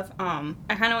this and stuff, I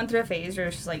kind of went through a phase where it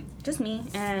was just like, just me.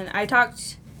 And I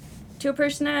talked to a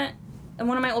person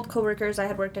one of my old coworkers. I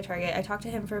had worked at Target. I talked to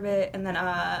him for a bit, and then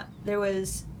there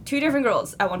was 2 different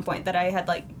girls at one point that I had,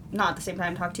 like, not at the same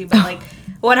time talked to, but, like,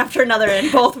 one after another,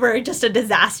 and both were just a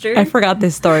disaster. I forgot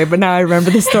this story, but now I remember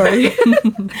the story.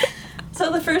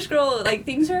 So the first girl, like,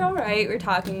 things are all right. We're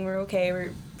talking. We're okay.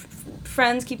 We're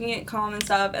friends, keeping it calm and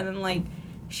stuff. And then, like,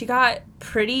 she got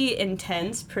pretty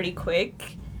intense pretty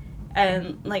quick.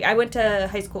 And, like, I went to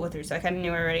high school with her, so I kind of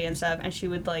knew her already and stuff. And she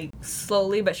would, like,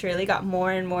 slowly but surely got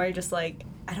more and more just, like,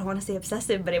 I don't want to say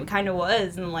obsessive, but it kind of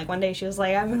was. And, like, one day she was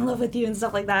like, I'm in love with you and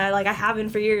stuff like that. Like, I have been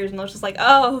for years. And I was just like,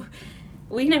 oh,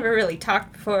 we never really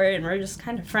talked before, and we're just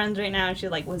kind of friends right now. And she,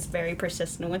 like, was very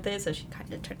persistent with it, so she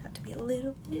kind of turned out to be a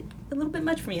little bit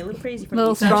much for me, a little crazy for me. A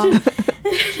little strong.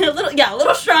 a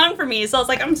little strong for me. So I was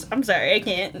like, I'm sorry, I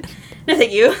can't. No,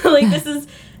 thank you. Like, this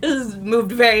is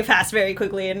moved very fast, very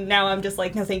quickly, and now I'm just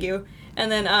like, no, thank you.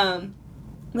 And then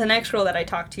the next girl that I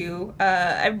talked to,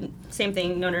 I've same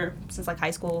thing, known her since like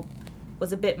high school,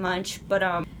 was a bit much, but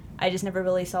I just never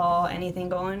really saw anything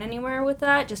going anywhere with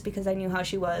that, just because I knew how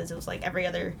she was. It was like every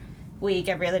other week,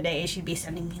 every other day, she'd be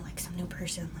sending me like some new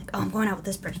person, like, oh, I'm going out with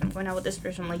this person, I'm going out with this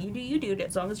person. I'm like, you do it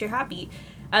as long as you're happy.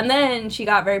 And then she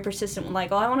got very persistent with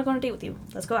like, oh, I want to go on a date with you,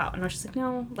 let's go out. And I was just like,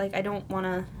 no, like, I don't want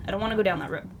to go down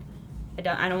that road.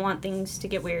 I don't want things to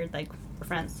get weird, like, we're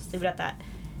friends, let's leave it at that.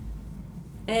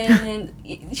 And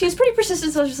she was pretty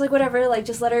persistent, so I was just like, whatever, like,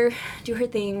 just let her do her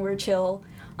thing, we're chill.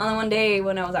 And then one day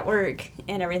when I was at work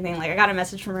and everything, like, I got a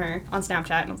message from her on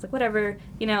Snapchat, and I was like, whatever,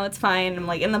 you know, it's fine. I'm,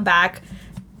 like, in the back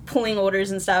pulling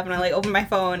orders and stuff, and I, like, opened my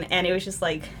phone, and it was just,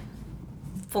 like,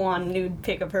 full-on nude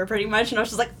pic of her, pretty much. And I was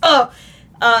just like, oh,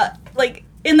 like,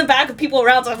 in the back of people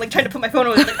around, so I'm, like, trying to put my phone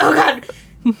away. Like, oh, God.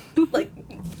 Like,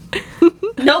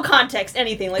 no context,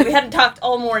 anything. Like, we hadn't talked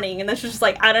all morning, and this was just,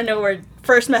 like, out of nowhere,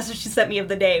 first message she sent me of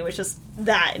the day was just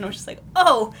that. And I was just like,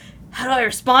 oh, how do I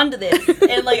respond to this?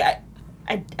 And, like,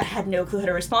 I had no clue how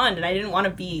to respond, and I didn't want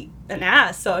to be an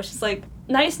ass, so I was just like,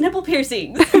 nice nipple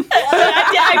piercings.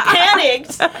 I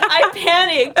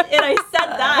panicked, and I said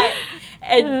that,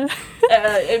 and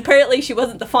apparently she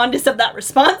wasn't the fondest of that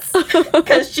response,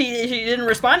 because she didn't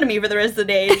respond to me for the rest of the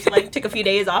day. She, like, took a few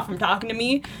days off from talking to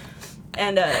me,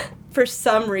 and for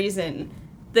some reason,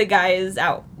 the guy is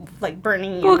out, like,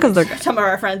 burning because they're some of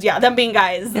our friends. Yeah, them being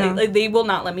guys, yeah. they will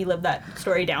not let me live that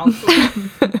story down.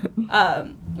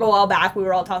 A while back, we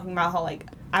were all talking about how, like,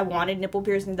 I wanted nipple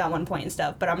piercings at one point and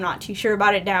stuff, but I'm not too sure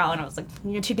about it now. And I was like,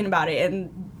 you're chicken about it.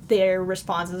 And their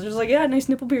responses are just like, yeah, nice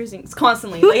nipple piercings,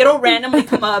 constantly. Like, it'll randomly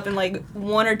come up, and, like,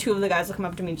 1 or 2 of the guys will come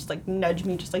up to me and just, like, nudge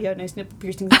me, just like, yeah, nice nipple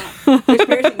piercings on. There's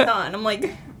piercings on. I'm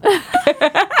like,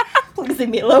 please leave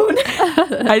me alone.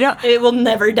 I know. It will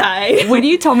never die. When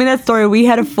you told me that story, we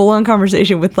had a full-on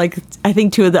conversation with, like, I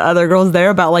think 2 of the other girls there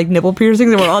about, like, nipple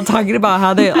piercings, and we're all talking about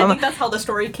how they... I think that's how the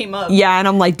story came up. Yeah, and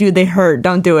I'm like, dude, they hurt.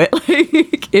 Don't do it.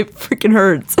 Like, it freaking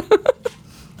hurts.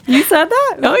 You said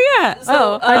that? Oh, yeah.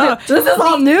 So, this is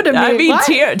all new to me. I mean, What?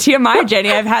 TMI,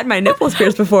 Jenny, I've had my nipples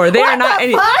pierced before. They are not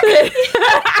any...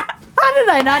 How did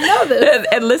I not know this?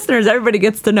 And listeners, everybody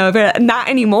gets to know. Not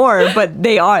anymore, but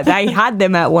they are. I had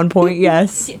them at one point,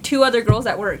 yes. 2 other girls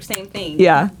at work, same thing.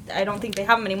 Yeah. I don't think they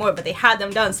have them anymore, but they had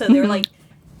them done. So they were like,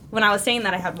 when I was saying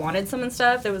that I had wanted some and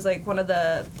stuff, there was like one of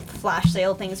the flash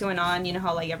sale things going on. You know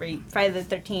how, like, every Friday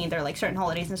the 13th or, like, certain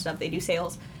holidays and stuff, they do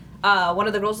sales. One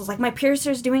of the girls was like, my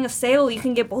piercer's doing a sale. You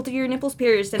can get both of your nipples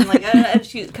pierced. And, like,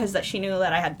 because she knew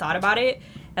that I had thought about it.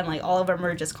 And, like, all of them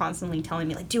were just constantly telling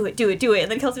me, like, do it.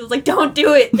 And then Kelsey was like, don't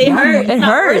do it. They hurt. It's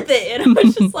not worth it. And I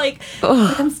was just like,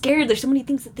 I'm scared. There's so many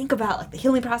things to think about, like the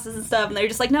healing process and stuff. And they're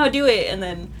just like, no, do it. And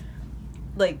then,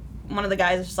 like, one of the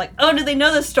guys was just like, oh, do they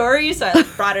know the story? So I,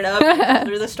 like, brought it up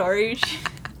through the story.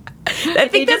 I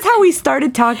think that's how we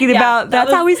started talking about.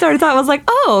 That's how we started talking. I was like,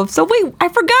 oh, so wait, I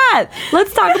forgot.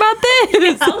 Let's talk about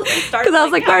this. Because I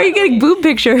was like, why are you getting boob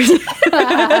pictures?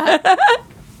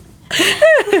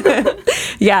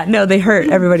 Yeah, no, they hurt.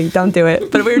 Everybody, don't do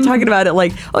it. But we were talking about it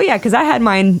like, oh yeah, because I had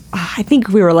mine, I think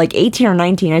we were like 18 or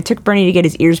 19. I took Bernie to get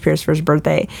his ears pierced for his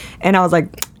birthday. And I was like,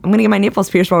 I'm going to get my nipples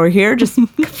pierced while we're here, just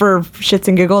for shits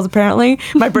and giggles, apparently.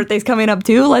 My birthday's coming up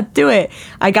too. Let's do it.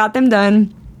 I got them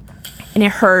done. And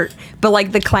it hurt, but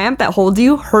like the clamp that holds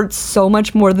you hurts so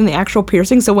much more than the actual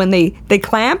piercing. So when they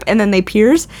clamp and then they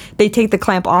pierce, they take the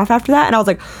clamp off after that. And I was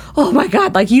like, oh my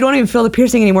God, like you don't even feel the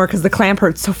piercing anymore because the clamp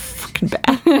hurts so fucking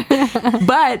bad.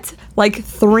 But like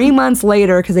 3 months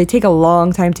later, because they take a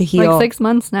long time to heal. Like 6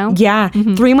 months now? Yeah.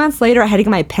 3 months later, I had to get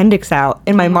my appendix out.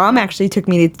 And my mom actually took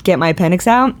me to get my appendix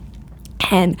out.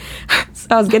 And so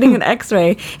I was getting an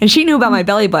x-ray, and she knew about my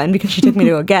belly button because she took me to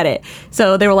go get it.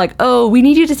 So they were like, oh, we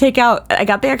need you to take out, I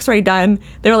got the x-ray done.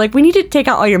 They were like, we need you to take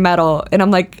out all your metal. And I'm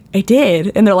like, I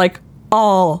did. And they're like,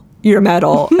 all your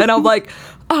metal. And I'm like,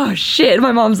 oh shit. And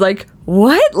my mom's like,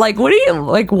 what? Like, what are you,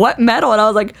 like, what metal? And I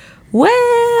was like, well,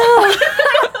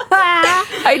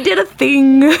 I did a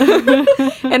thing.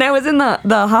 And I was in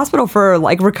the hospital for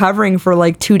like recovering for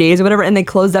like 2 days or whatever, and they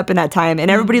closed up in that time, and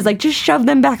everybody's like, just shove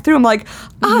them back through. I'm like,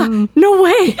 no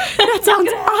way, that sounds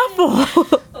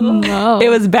awful. No. It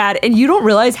was bad. And you don't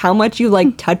realize how much you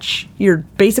like touch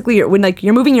when like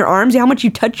you're moving your arms, how much you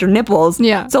touch your nipples.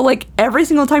 Yeah. So like every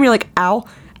single time you're like, ow,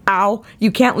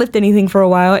 you can't lift anything for a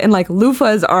while, and like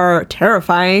loofahs are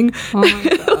terrifying. Oh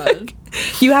my God. Like,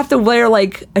 you have to wear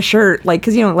like a shirt, like,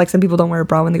 because you know, like some people don't wear a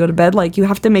bra when they go to bed. Like you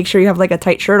have to make sure you have like a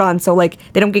tight shirt on so like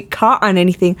they don't get caught on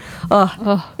anything.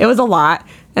 It was a lot.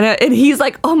 And he's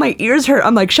like, oh, my ears hurt.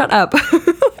 I'm like, shut up.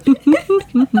 I'm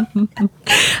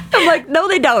like, no,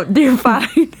 they don't. You're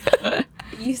fine.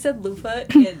 You said loofah.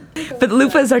 But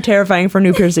loofahs are terrifying for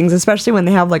new piercings, especially when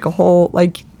they have like a hole,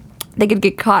 like they could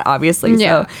get caught, obviously.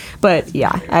 Yeah. So, but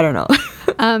yeah, I don't know.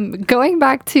 Going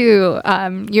back to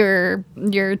your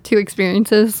two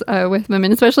experiences with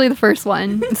women, especially the first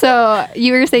one. So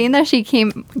you were saying that she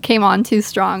came on too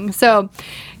strong. So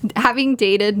having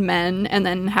dated men and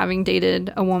then having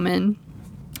dated a woman,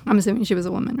 I'm assuming she was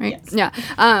a woman, right? Yes.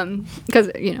 Yeah. Because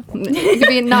it could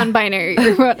be non-binary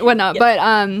or whatnot.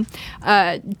 Yep.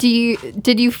 But do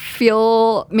you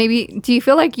feel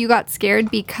like you got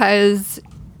scared because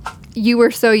you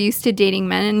were so used to dating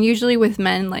men, and usually with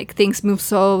men, like, things move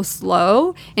so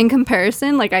slow in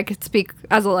comparison. Like, I could speak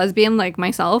as a lesbian, like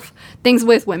myself, things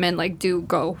with women like do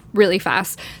go really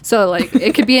fast, so like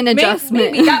it could be an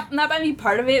adjustment. maybe that might be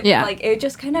part of it. Yeah. But, like, it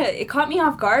just kind of caught me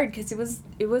off guard because it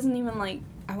wasn't even like,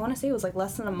 I want to say it was like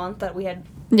less than a month that we had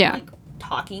like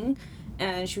talking,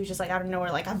 and she was just like out of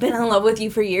nowhere, like, I've been in love with you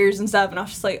for years and stuff, and I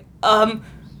was just like,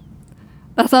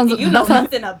 that sounds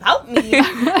nothing about me.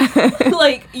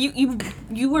 Like,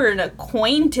 you were an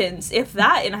acquaintance, if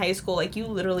that, in high school. Like, you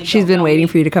literally She's been waiting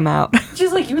for you to come out.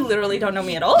 She's like, you literally don't know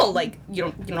me at all. Like,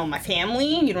 you know my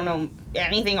family, you don't know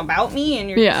anything about me, and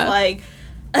you're just like,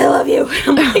 I love you.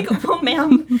 I'm like, oh,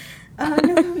 ma'am.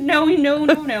 No.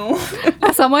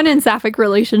 As someone in sapphic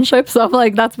relationships, so I'm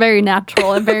like, that's very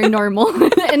natural and very normal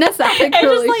in a sapphic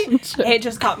relationship. It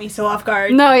just caught me so off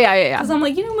guard. No, yeah. Because I'm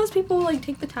like, most people like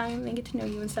take the time and get to know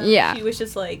you and stuff. Yeah. She was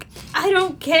just like, I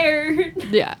don't care.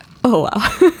 Yeah. Oh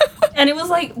wow. And it was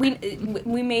like we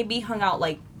maybe hung out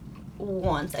like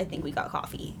once. I think we got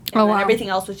coffee. And wow. everything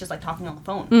else was just like talking on the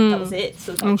phone. That was it.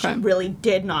 So it's like, Okay. she really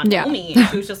did not know me. And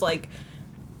she was just like,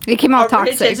 it came out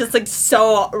toxic. It's just like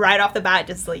so right off the bat,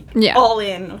 just like all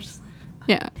in. I was just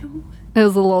like, it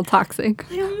was a little toxic.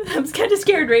 I'm kind of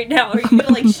scared right now. Are you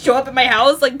gonna like show up at my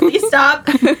house? Like, please stop.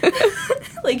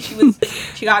 Like,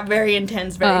 she got very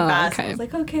intense very fast. Okay. I was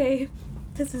like, okay,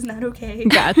 this is not okay.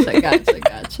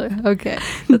 Gotcha. Okay.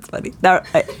 That's funny.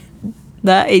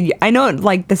 I know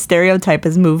like the stereotype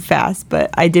has moved fast, but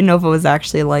I didn't know if it was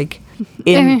actually like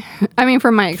I mean,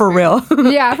 from my experience. For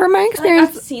real. Yeah, from my experience.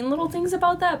 Like, I've seen little things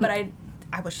about that, but I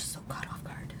was just so caught off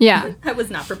guard. Yeah. I was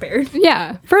not prepared.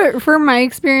 Yeah, for my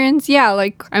experience, yeah,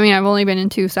 like, I mean, I've only been in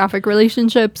 2 sapphic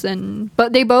relationships,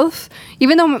 but they both,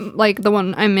 even though, like, the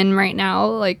one I'm in right now,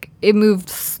 like, it moved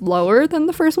slower than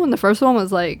the first one. The first one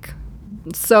was, like,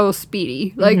 so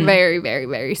speedy, like, very, very,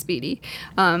 very speedy.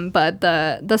 But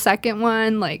the second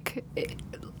one, like,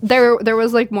 there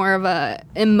was, like, more of a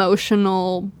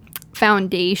emotional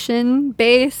foundation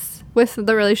base with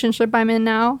the relationship I'm in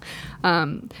now.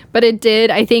 But it did,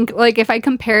 I think, like, if I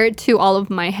compare it to all of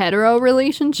my hetero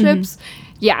relationships,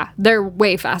 yeah, they're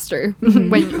way faster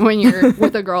when you're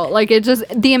with a girl. Like, it just,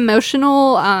 the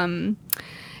emotional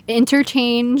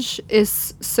interchange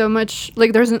is so much,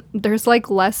 like, there's like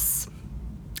less,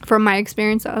 from my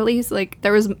experience at least, like,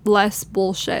 there was less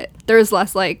bullshit. There was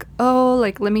less like, oh,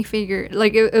 like, let me figure,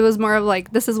 like, it was more of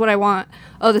like, this is what I want.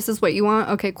 Oh, this is what you want.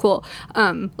 Okay, cool.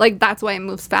 Like, that's why it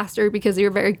moves faster, because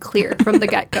you're very clear from the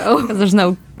get-go. Because there's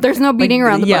no beating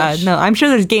around the bush. Yeah, no, I'm sure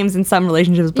there's games in some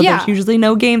relationships, but there's usually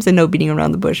no games and no beating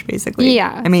around the bush, basically.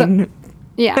 Yeah. I mean,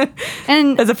 yeah.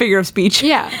 And as a figure of speech.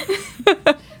 yeah.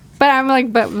 But I'm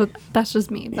like, but that's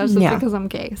just me. That's just because I'm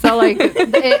gay. So like,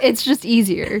 it's just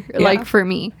easier, like for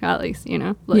me at least, you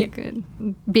know, like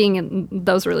being in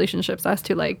those relationships as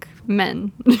to like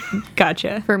men.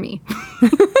 Gotcha. For me,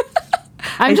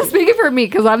 I'm just speaking for me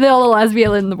because I'm the only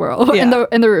lesbian in the world, in the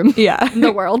room, in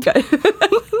the world.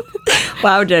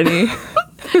 Wow, Jenny.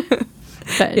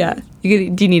 But, do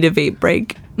you need a vape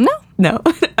break? No,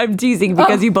 I'm teasing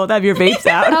because you both have your vapes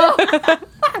out.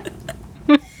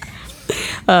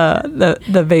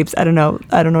 The vapes, I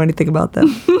don't know anything about them.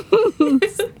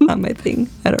 It's not my thing.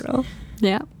 I don't know.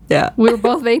 Yeah, we were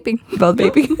both vaping.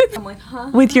 I'm like,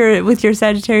 huh? With your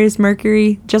Sagittarius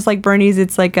Mercury, just like Bernie's,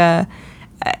 it's like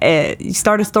you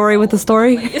start a story with a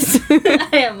story. I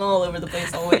am all over the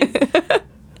place always.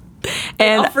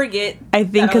 And I'll forget I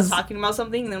was talking about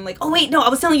something, and then I'm like, oh wait, no, I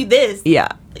was telling you this. Yeah.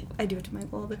 Like, I do it to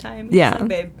Michael all the time. Yeah. Like,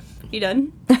 babe, you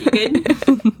done? You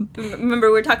good? Remember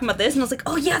we were talking about this? And I was like,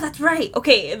 oh yeah, that's right.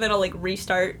 Okay. And then I'll like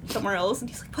restart somewhere else. And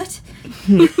he's like, what?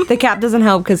 The Cap doesn't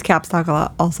help because Caps talk a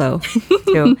lot also,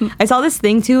 too. I saw this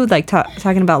thing, too, like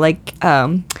talking about like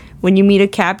when you meet a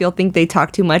Cap, you'll think they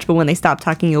talk too much, but when they stop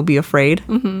talking, you'll be afraid.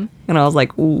 Mm-hmm. And I was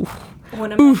like, ooh.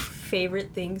 One of my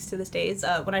favorite things to this day is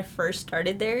when I first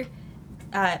started there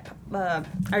at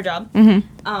our job,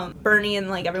 Bernie and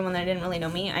like everyone that didn't really know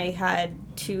me, I had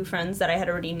 2 friends that I had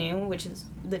already knew, which is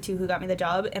the 2 who got me the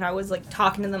job, and I was like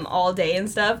talking to them all day and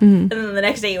stuff, and then the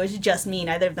next day it was just me,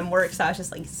 neither of them worked, so I was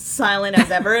just like silent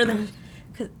as ever, and then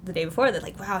cause the day before they're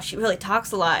like, wow, she really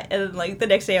talks a lot, and then like the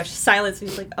next day I was just silent, so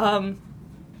he's like,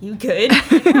 you good?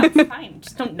 Like, no, it's fine.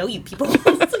 Just don't know you people. Like,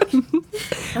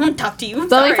 I don't talk to you.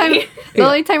 The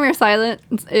only time you're silent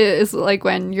is like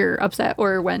when you're upset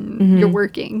or when you're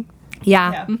working.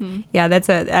 Yeah. That's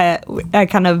I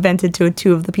kind of vented to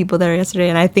 2 of the people there yesterday,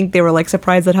 and I think they were like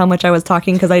surprised at how much I was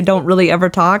talking because I don't really ever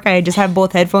talk. I just have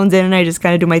both headphones in and I just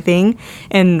kind of do my thing.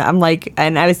 And I'm like,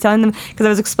 and I was telling them, because I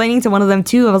was explaining to one of them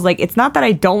too, I was like, it's not that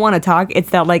I don't want to talk, it's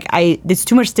that like it's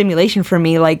too much stimulation for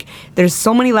me. Like there's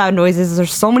so many loud noises,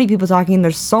 there's so many people talking,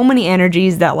 there's so many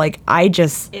energies that like it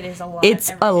is a lot. It's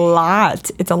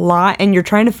a lot, and you're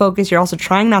trying to focus, you're also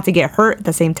trying not to get hurt at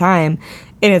the same time.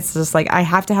 And it's just like I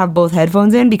have to have both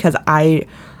headphones in because I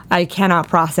cannot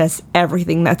process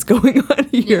everything that's going on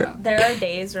here. Yeah. There are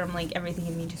days where I'm like, everything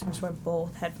in me just wants to wear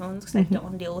both headphones because I don't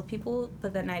want to deal with people.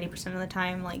 But then 90% of the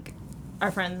time, like our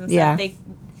friends and stuff,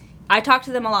 I talk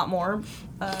to them a lot more.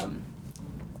 I've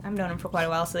known them for quite a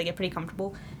while, so they get pretty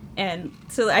comfortable. And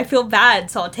so I feel bad,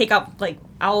 so I'll take up, like,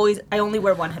 I only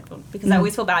wear one headphone because I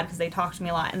always feel bad because they talk to me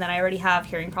a lot. And then I already have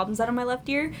hearing problems out of my left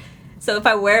ear. So if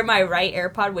I wear my right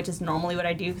AirPod, which is normally what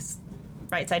I do,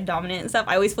 right side dominant and stuff,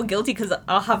 I always feel guilty because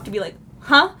I'll have to be like,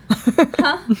 huh?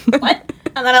 What?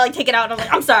 And then I like take it out and I'm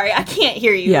like, I'm sorry, I can't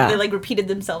hear you. Yeah. They like repeated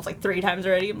themselves like 3 times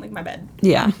already. I'm like, my bad.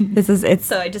 Yeah.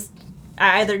 So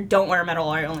I either don't wear them at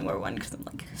all or I only wear one because I'm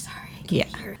like, sorry, I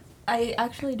can't hear. I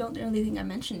actually don't really think I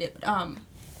mentioned it, but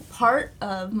part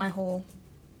of my whole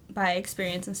bi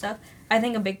experience and stuff, I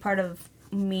think a big part of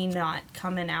me not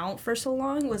coming out for so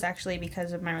long was actually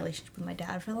because of my relationship with my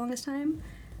dad for the longest time.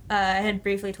 I had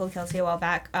briefly told Kelsey a while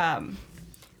back,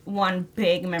 one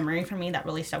big memory for me that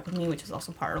really stuck with me, which is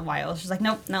also part of why I was just like,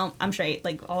 nope, no, I'm straight,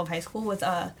 like all of high school, was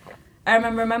I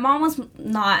remember my mom was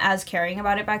not as caring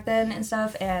about it back then and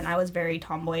stuff, and I was very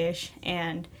tomboyish,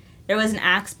 and there was an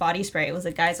Axe body spray. It was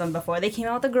a guy's one before they came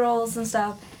out with the girls and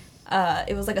stuff.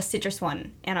 It was like a citrus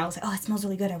one, and I was like, oh, it smells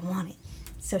really good, I want it.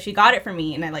 So she got it for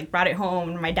me, and I like brought it home,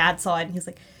 and my dad saw it, and he was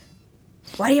like,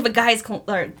 why do you have a guy's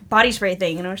body spray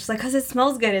thing? And I was just like, because it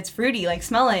smells good, it's fruity, like,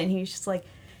 smell it. And he was just like,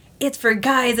 it's for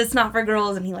guys, it's not for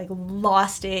girls. And he like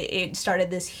lost it. It started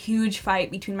this huge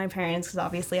fight between my parents, because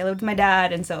obviously I lived with my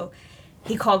dad, and so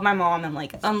he called my mom and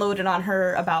like unloaded on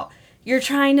her about, you're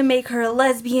trying to make her a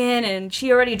lesbian, and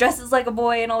she already dresses like a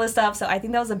boy and all this stuff. So I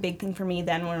think that was a big thing for me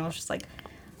then, when I was just like,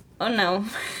 oh no,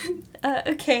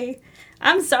 okay,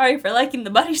 I'm sorry for liking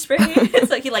the body spray. It's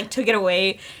like he like took it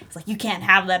away. It's like, you can't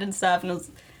have that and stuff. And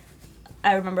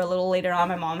I remember a little later on,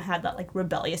 my mom had that like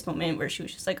rebellious moment where she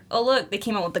was just like, oh look, they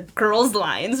came out with the girls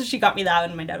line. So she got me that,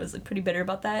 and my dad was like pretty bitter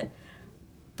about that.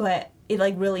 But it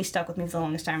like really stuck with me for the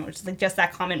longest time, which is like just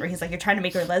that comment where he's like, you're trying to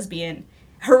make her a lesbian.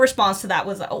 Her response to that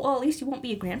was like, oh well, at least you won't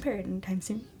be a grandparent anytime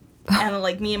soon. And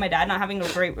like me and my dad not having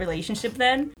a great relationship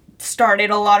then started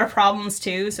a lot of problems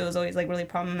too, so it was always like really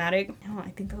problematic. I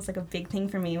think that was like a big thing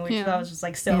for me, which I was just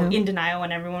like so in denial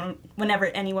whenever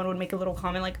anyone would make a little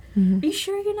comment like, are you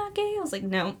sure you're not gay? I was like,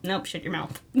 nope, shut your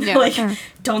mouth. Like,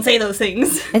 don't say those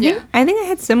things. I think I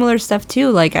had similar stuff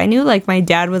too. Like I knew like my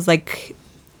dad was like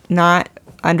not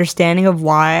understanding of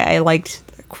why I liked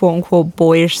quote unquote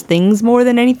boyish things more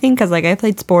than anything, because like I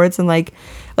played sports and like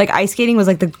like ice skating was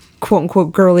like the quote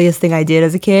unquote girliest thing I did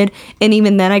as a kid. And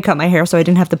even then I cut my hair so I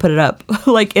didn't have to put it up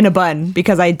like in a bun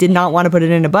because I did not want to put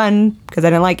it in a bun because I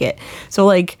didn't like it. So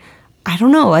like, I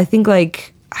don't know. I think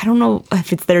like, I don't know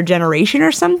if it's their generation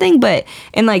or something, but,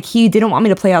 and like he didn't want me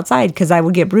to play outside because I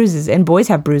would get bruises, and boys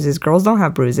have bruises, girls don't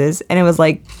have bruises. And it was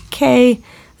like, okay, like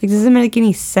this doesn't make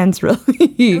any sense really.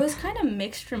 It was kind of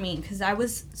mixed for me because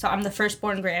I'm the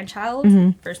firstborn grandchild,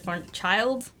 firstborn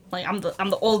child. Like I'm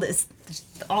the oldest,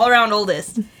 all around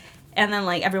oldest. And then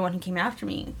like everyone who came after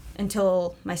me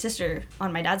until my sister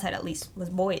on my dad's side at least was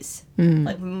boys.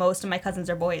 Like most of my cousins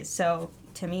are boys. So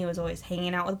to me it was always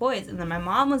hanging out with boys. And then my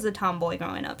mom was a tomboy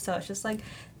growing up. So it's just like,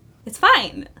 it's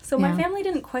fine. So my family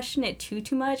didn't question it too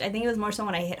much. I think it was more so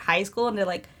when I hit high school and they're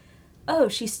like, oh,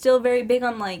 she's still very big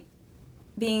on like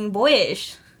being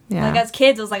boyish. Yeah. Like as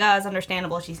kids it was like, oh, it's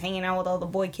understandable. She's hanging out with all the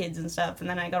boy kids and stuff. And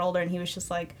then I got older and he was just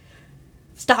like,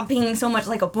 stop being so much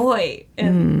like a boy.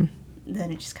 And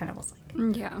then it just kind of was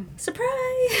like, Yeah.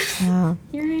 surprise! Yeah.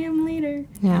 Here I am later.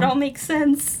 Yeah. It all makes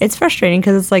sense. It's frustrating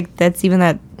because it's like, that's even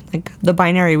that, like the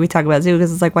binary we talk about too,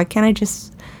 because it's like, why can't I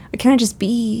just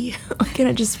be? Why can't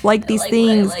I just like these like what I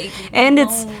things? like And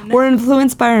it's, alone. we're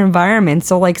influenced by our environment.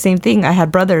 So like, same thing. I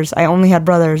had brothers. I only had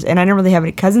brothers, and I didn't really have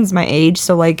any cousins my age.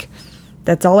 So like,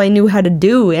 that's all I knew how to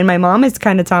do. And my mom is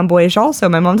kind of tomboyish also.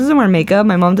 My mom doesn't wear makeup.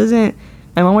 My mom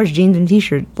wears jeans and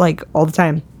t-shirt like all the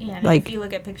time. Yeah, and like, if you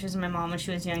look at pictures of my mom when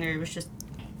she was younger, it was just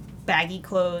baggy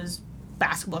clothes,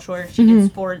 basketball shorts. She did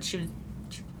sports. She was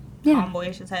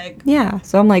tomboyish as heck. yeah.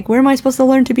 So I'm like, where am I supposed to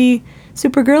learn to be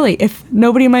super girly if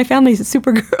nobody in my family is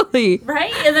super girly?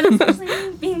 Right? And then especially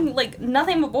me being like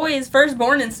nothing but boys,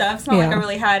 firstborn and stuff. It's not like Yeah. I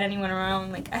really had anyone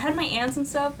around. Like I had my aunts and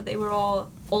stuff, but they were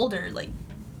all older, like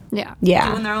Yeah.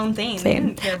 Yeah. doing their own thing. They Same.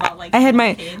 didn't care about like I had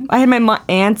my kid.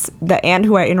 aunts, the aunt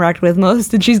who I interact with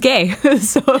most, and she's gay.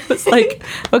 So it's like,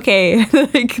 okay,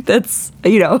 like that's,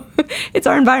 it's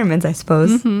our environments, I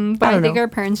suppose. But I, think know. our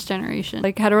parents' generation,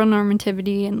 like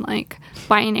heteronormativity and like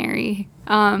binary,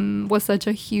 was such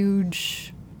a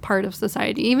huge part of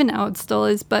society. Even now it still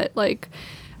is, but like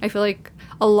I feel like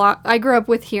I grew up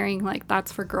with hearing like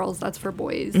that's for girls, that's for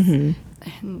boys. And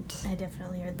I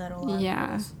definitely heard that a lot.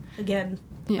 Yeah. Again,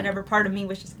 Yeah. whatever part of me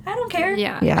was just, I don't care.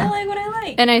 Yeah. Yeah. I like what I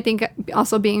like. And I think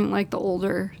also being like the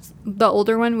older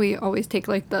one, we always take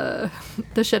like the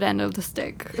shit end of the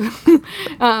stick.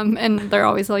 And they're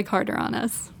always like harder on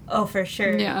us. Oh, for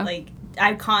sure. Yeah. Like,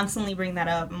 I constantly bring that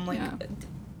up. I'm like, Yeah.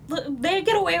 "Look, they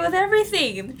get away with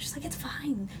everything. And they're just like, it's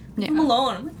fine. Leave them Yeah.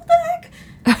 alone. I'm like, what the heck?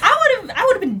 I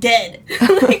would have been dead.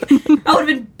 Like, I would have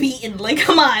been beaten. Like,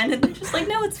 come on. And they're just like,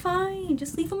 no, it's fine.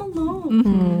 Just leave them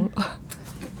alone.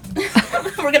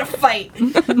 We're gonna fight.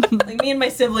 Like, me and my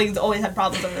siblings always had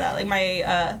problems over that. Like,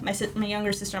 my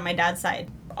younger sister on my dad's side,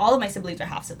 all of my siblings are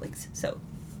half siblings, so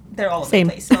they're all over Same.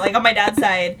 the place. So like on my dad's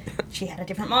side, she had a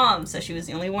different mom, so she was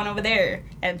the only one over there,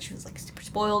 and she was like super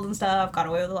spoiled and stuff. Got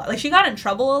away with a lot. Like, she got in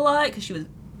trouble a lot because she was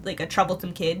like a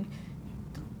troublesome kid.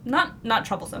 Not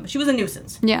troublesome, but she was a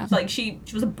nuisance. Yeah. So, like she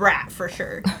was a brat for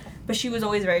sure, but she was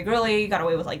always very girly. Got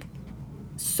away with like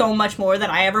so much more than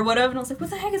I ever would have, and I was like,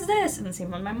 what the heck is this? And the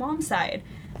same on my mom's side.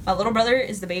 My little brother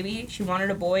is the baby. She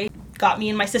wanted a boy. Got me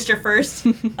and my sister first.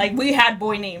 Like, we had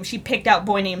boy names. She picked out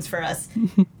boy names for us.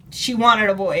 She wanted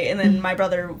a boy, and then my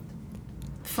brother,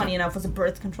 funny enough, was a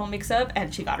birth control mix-up,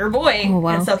 and she got her boy. Oh,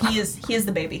 wow. And so he is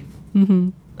the baby.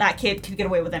 That kid could get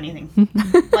away with anything.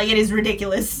 Like, it is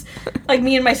ridiculous. Like,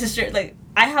 me and my sister, like,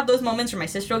 I have those moments where my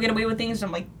sister will get away with things, and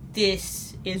I'm like,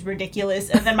 this is ridiculous.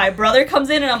 And then my brother comes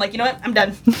in, and I'm like, you know what? I'm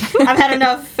done. I've had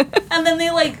enough. And then they,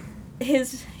 like,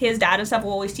 his dad and stuff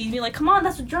will always tease me, like, come on,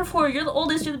 that's what you're for. You're the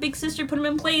oldest. You're the big sister. Put him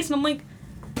in place. And I'm like,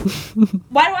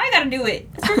 why do I gotta do it?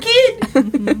 It's her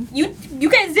kid. You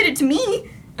guys did it to me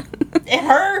and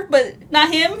her, but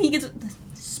not him. He gets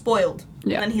spoiled.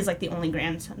 Yeah. And then he's like the only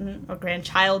grandson or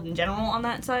grandchild in general on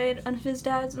that side of his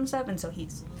dad's and stuff, and so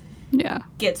he's Yeah.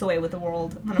 gets away with the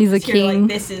world. And I'm He's a just here king.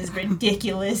 like, this is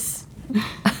ridiculous.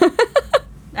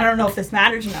 I don't know if this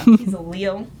matters enough. He's a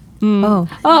Leo.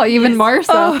 Oh, even Yes. more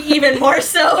so. Even more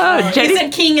so. He Jenny-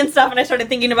 said king and stuff, and I started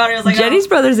thinking about it. I was like, Jenny's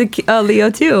brother's a Leo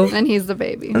too. And he's the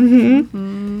baby.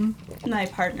 my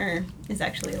partner is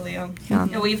actually a Leo. Yeah.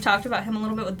 And we've talked about him a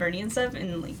little bit with Bernie and stuff,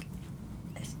 and like,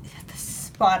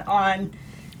 spot on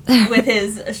with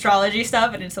his astrology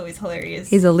stuff, and it's always hilarious.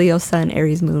 He's a Leo sun,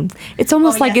 Aries moon. It's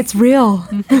almost Oh, like yes. it's real.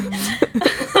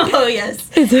 Oh yes,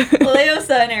 Leo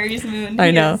sun, Aries moon. I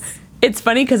know. Yes. It's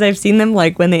funny because I've seen them,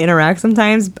 like, when they interact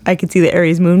sometimes, I could see the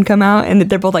Aries moon come out, and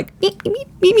they're both like, meep, meep,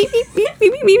 meep, meep, meep, meep,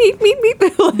 meep, meep, meep, meep,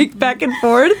 meep, like, back and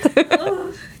forth.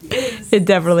 Oh, yes. It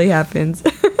definitely happens.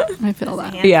 I feel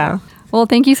that. Yeah. Yeah. Well,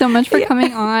 thank you so much for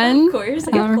coming on. Of course,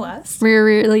 I got a blast. We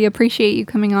really appreciate you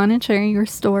coming on and sharing your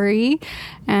story.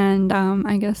 And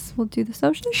I guess we'll do the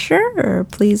socials. Sure.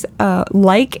 Please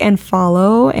like and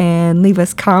follow and leave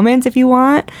us comments if you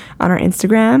want on our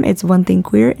Instagram. It's One Thing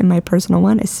Queer, and my personal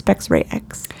one is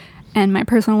SpexRayX. And my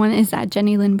personal one is at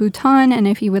Jenny Lynn Bouton. And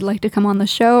if you would like to come on the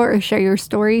show or share your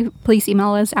story, please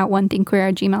email us at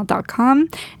onethingqueer@gmail.com.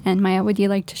 And Maya, would you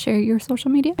like to share your social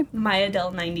media?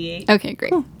 MayaDel98. Okay,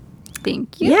 great. Cool.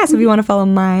 Thank you. Yeah, so if you want to follow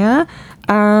Maya,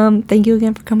 thank you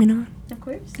again for coming on. Of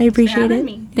course. I appreciate it.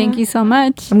 Me. Thank you so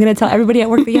much. I'm going to tell everybody at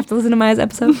work that you have to listen to Maya's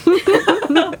episode.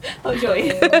 Oh,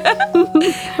 joy.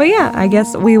 But yeah, I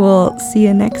guess we will see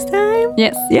you next time.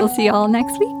 Yes, Yeah. we'll see you all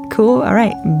next week. Cool. All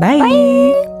right.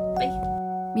 Bye.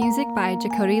 Music by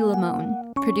Jacody Lamone.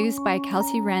 Produced by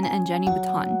Kelsey Wren and Jenny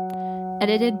Bouton.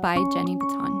 Edited by Jenny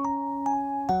Bouton.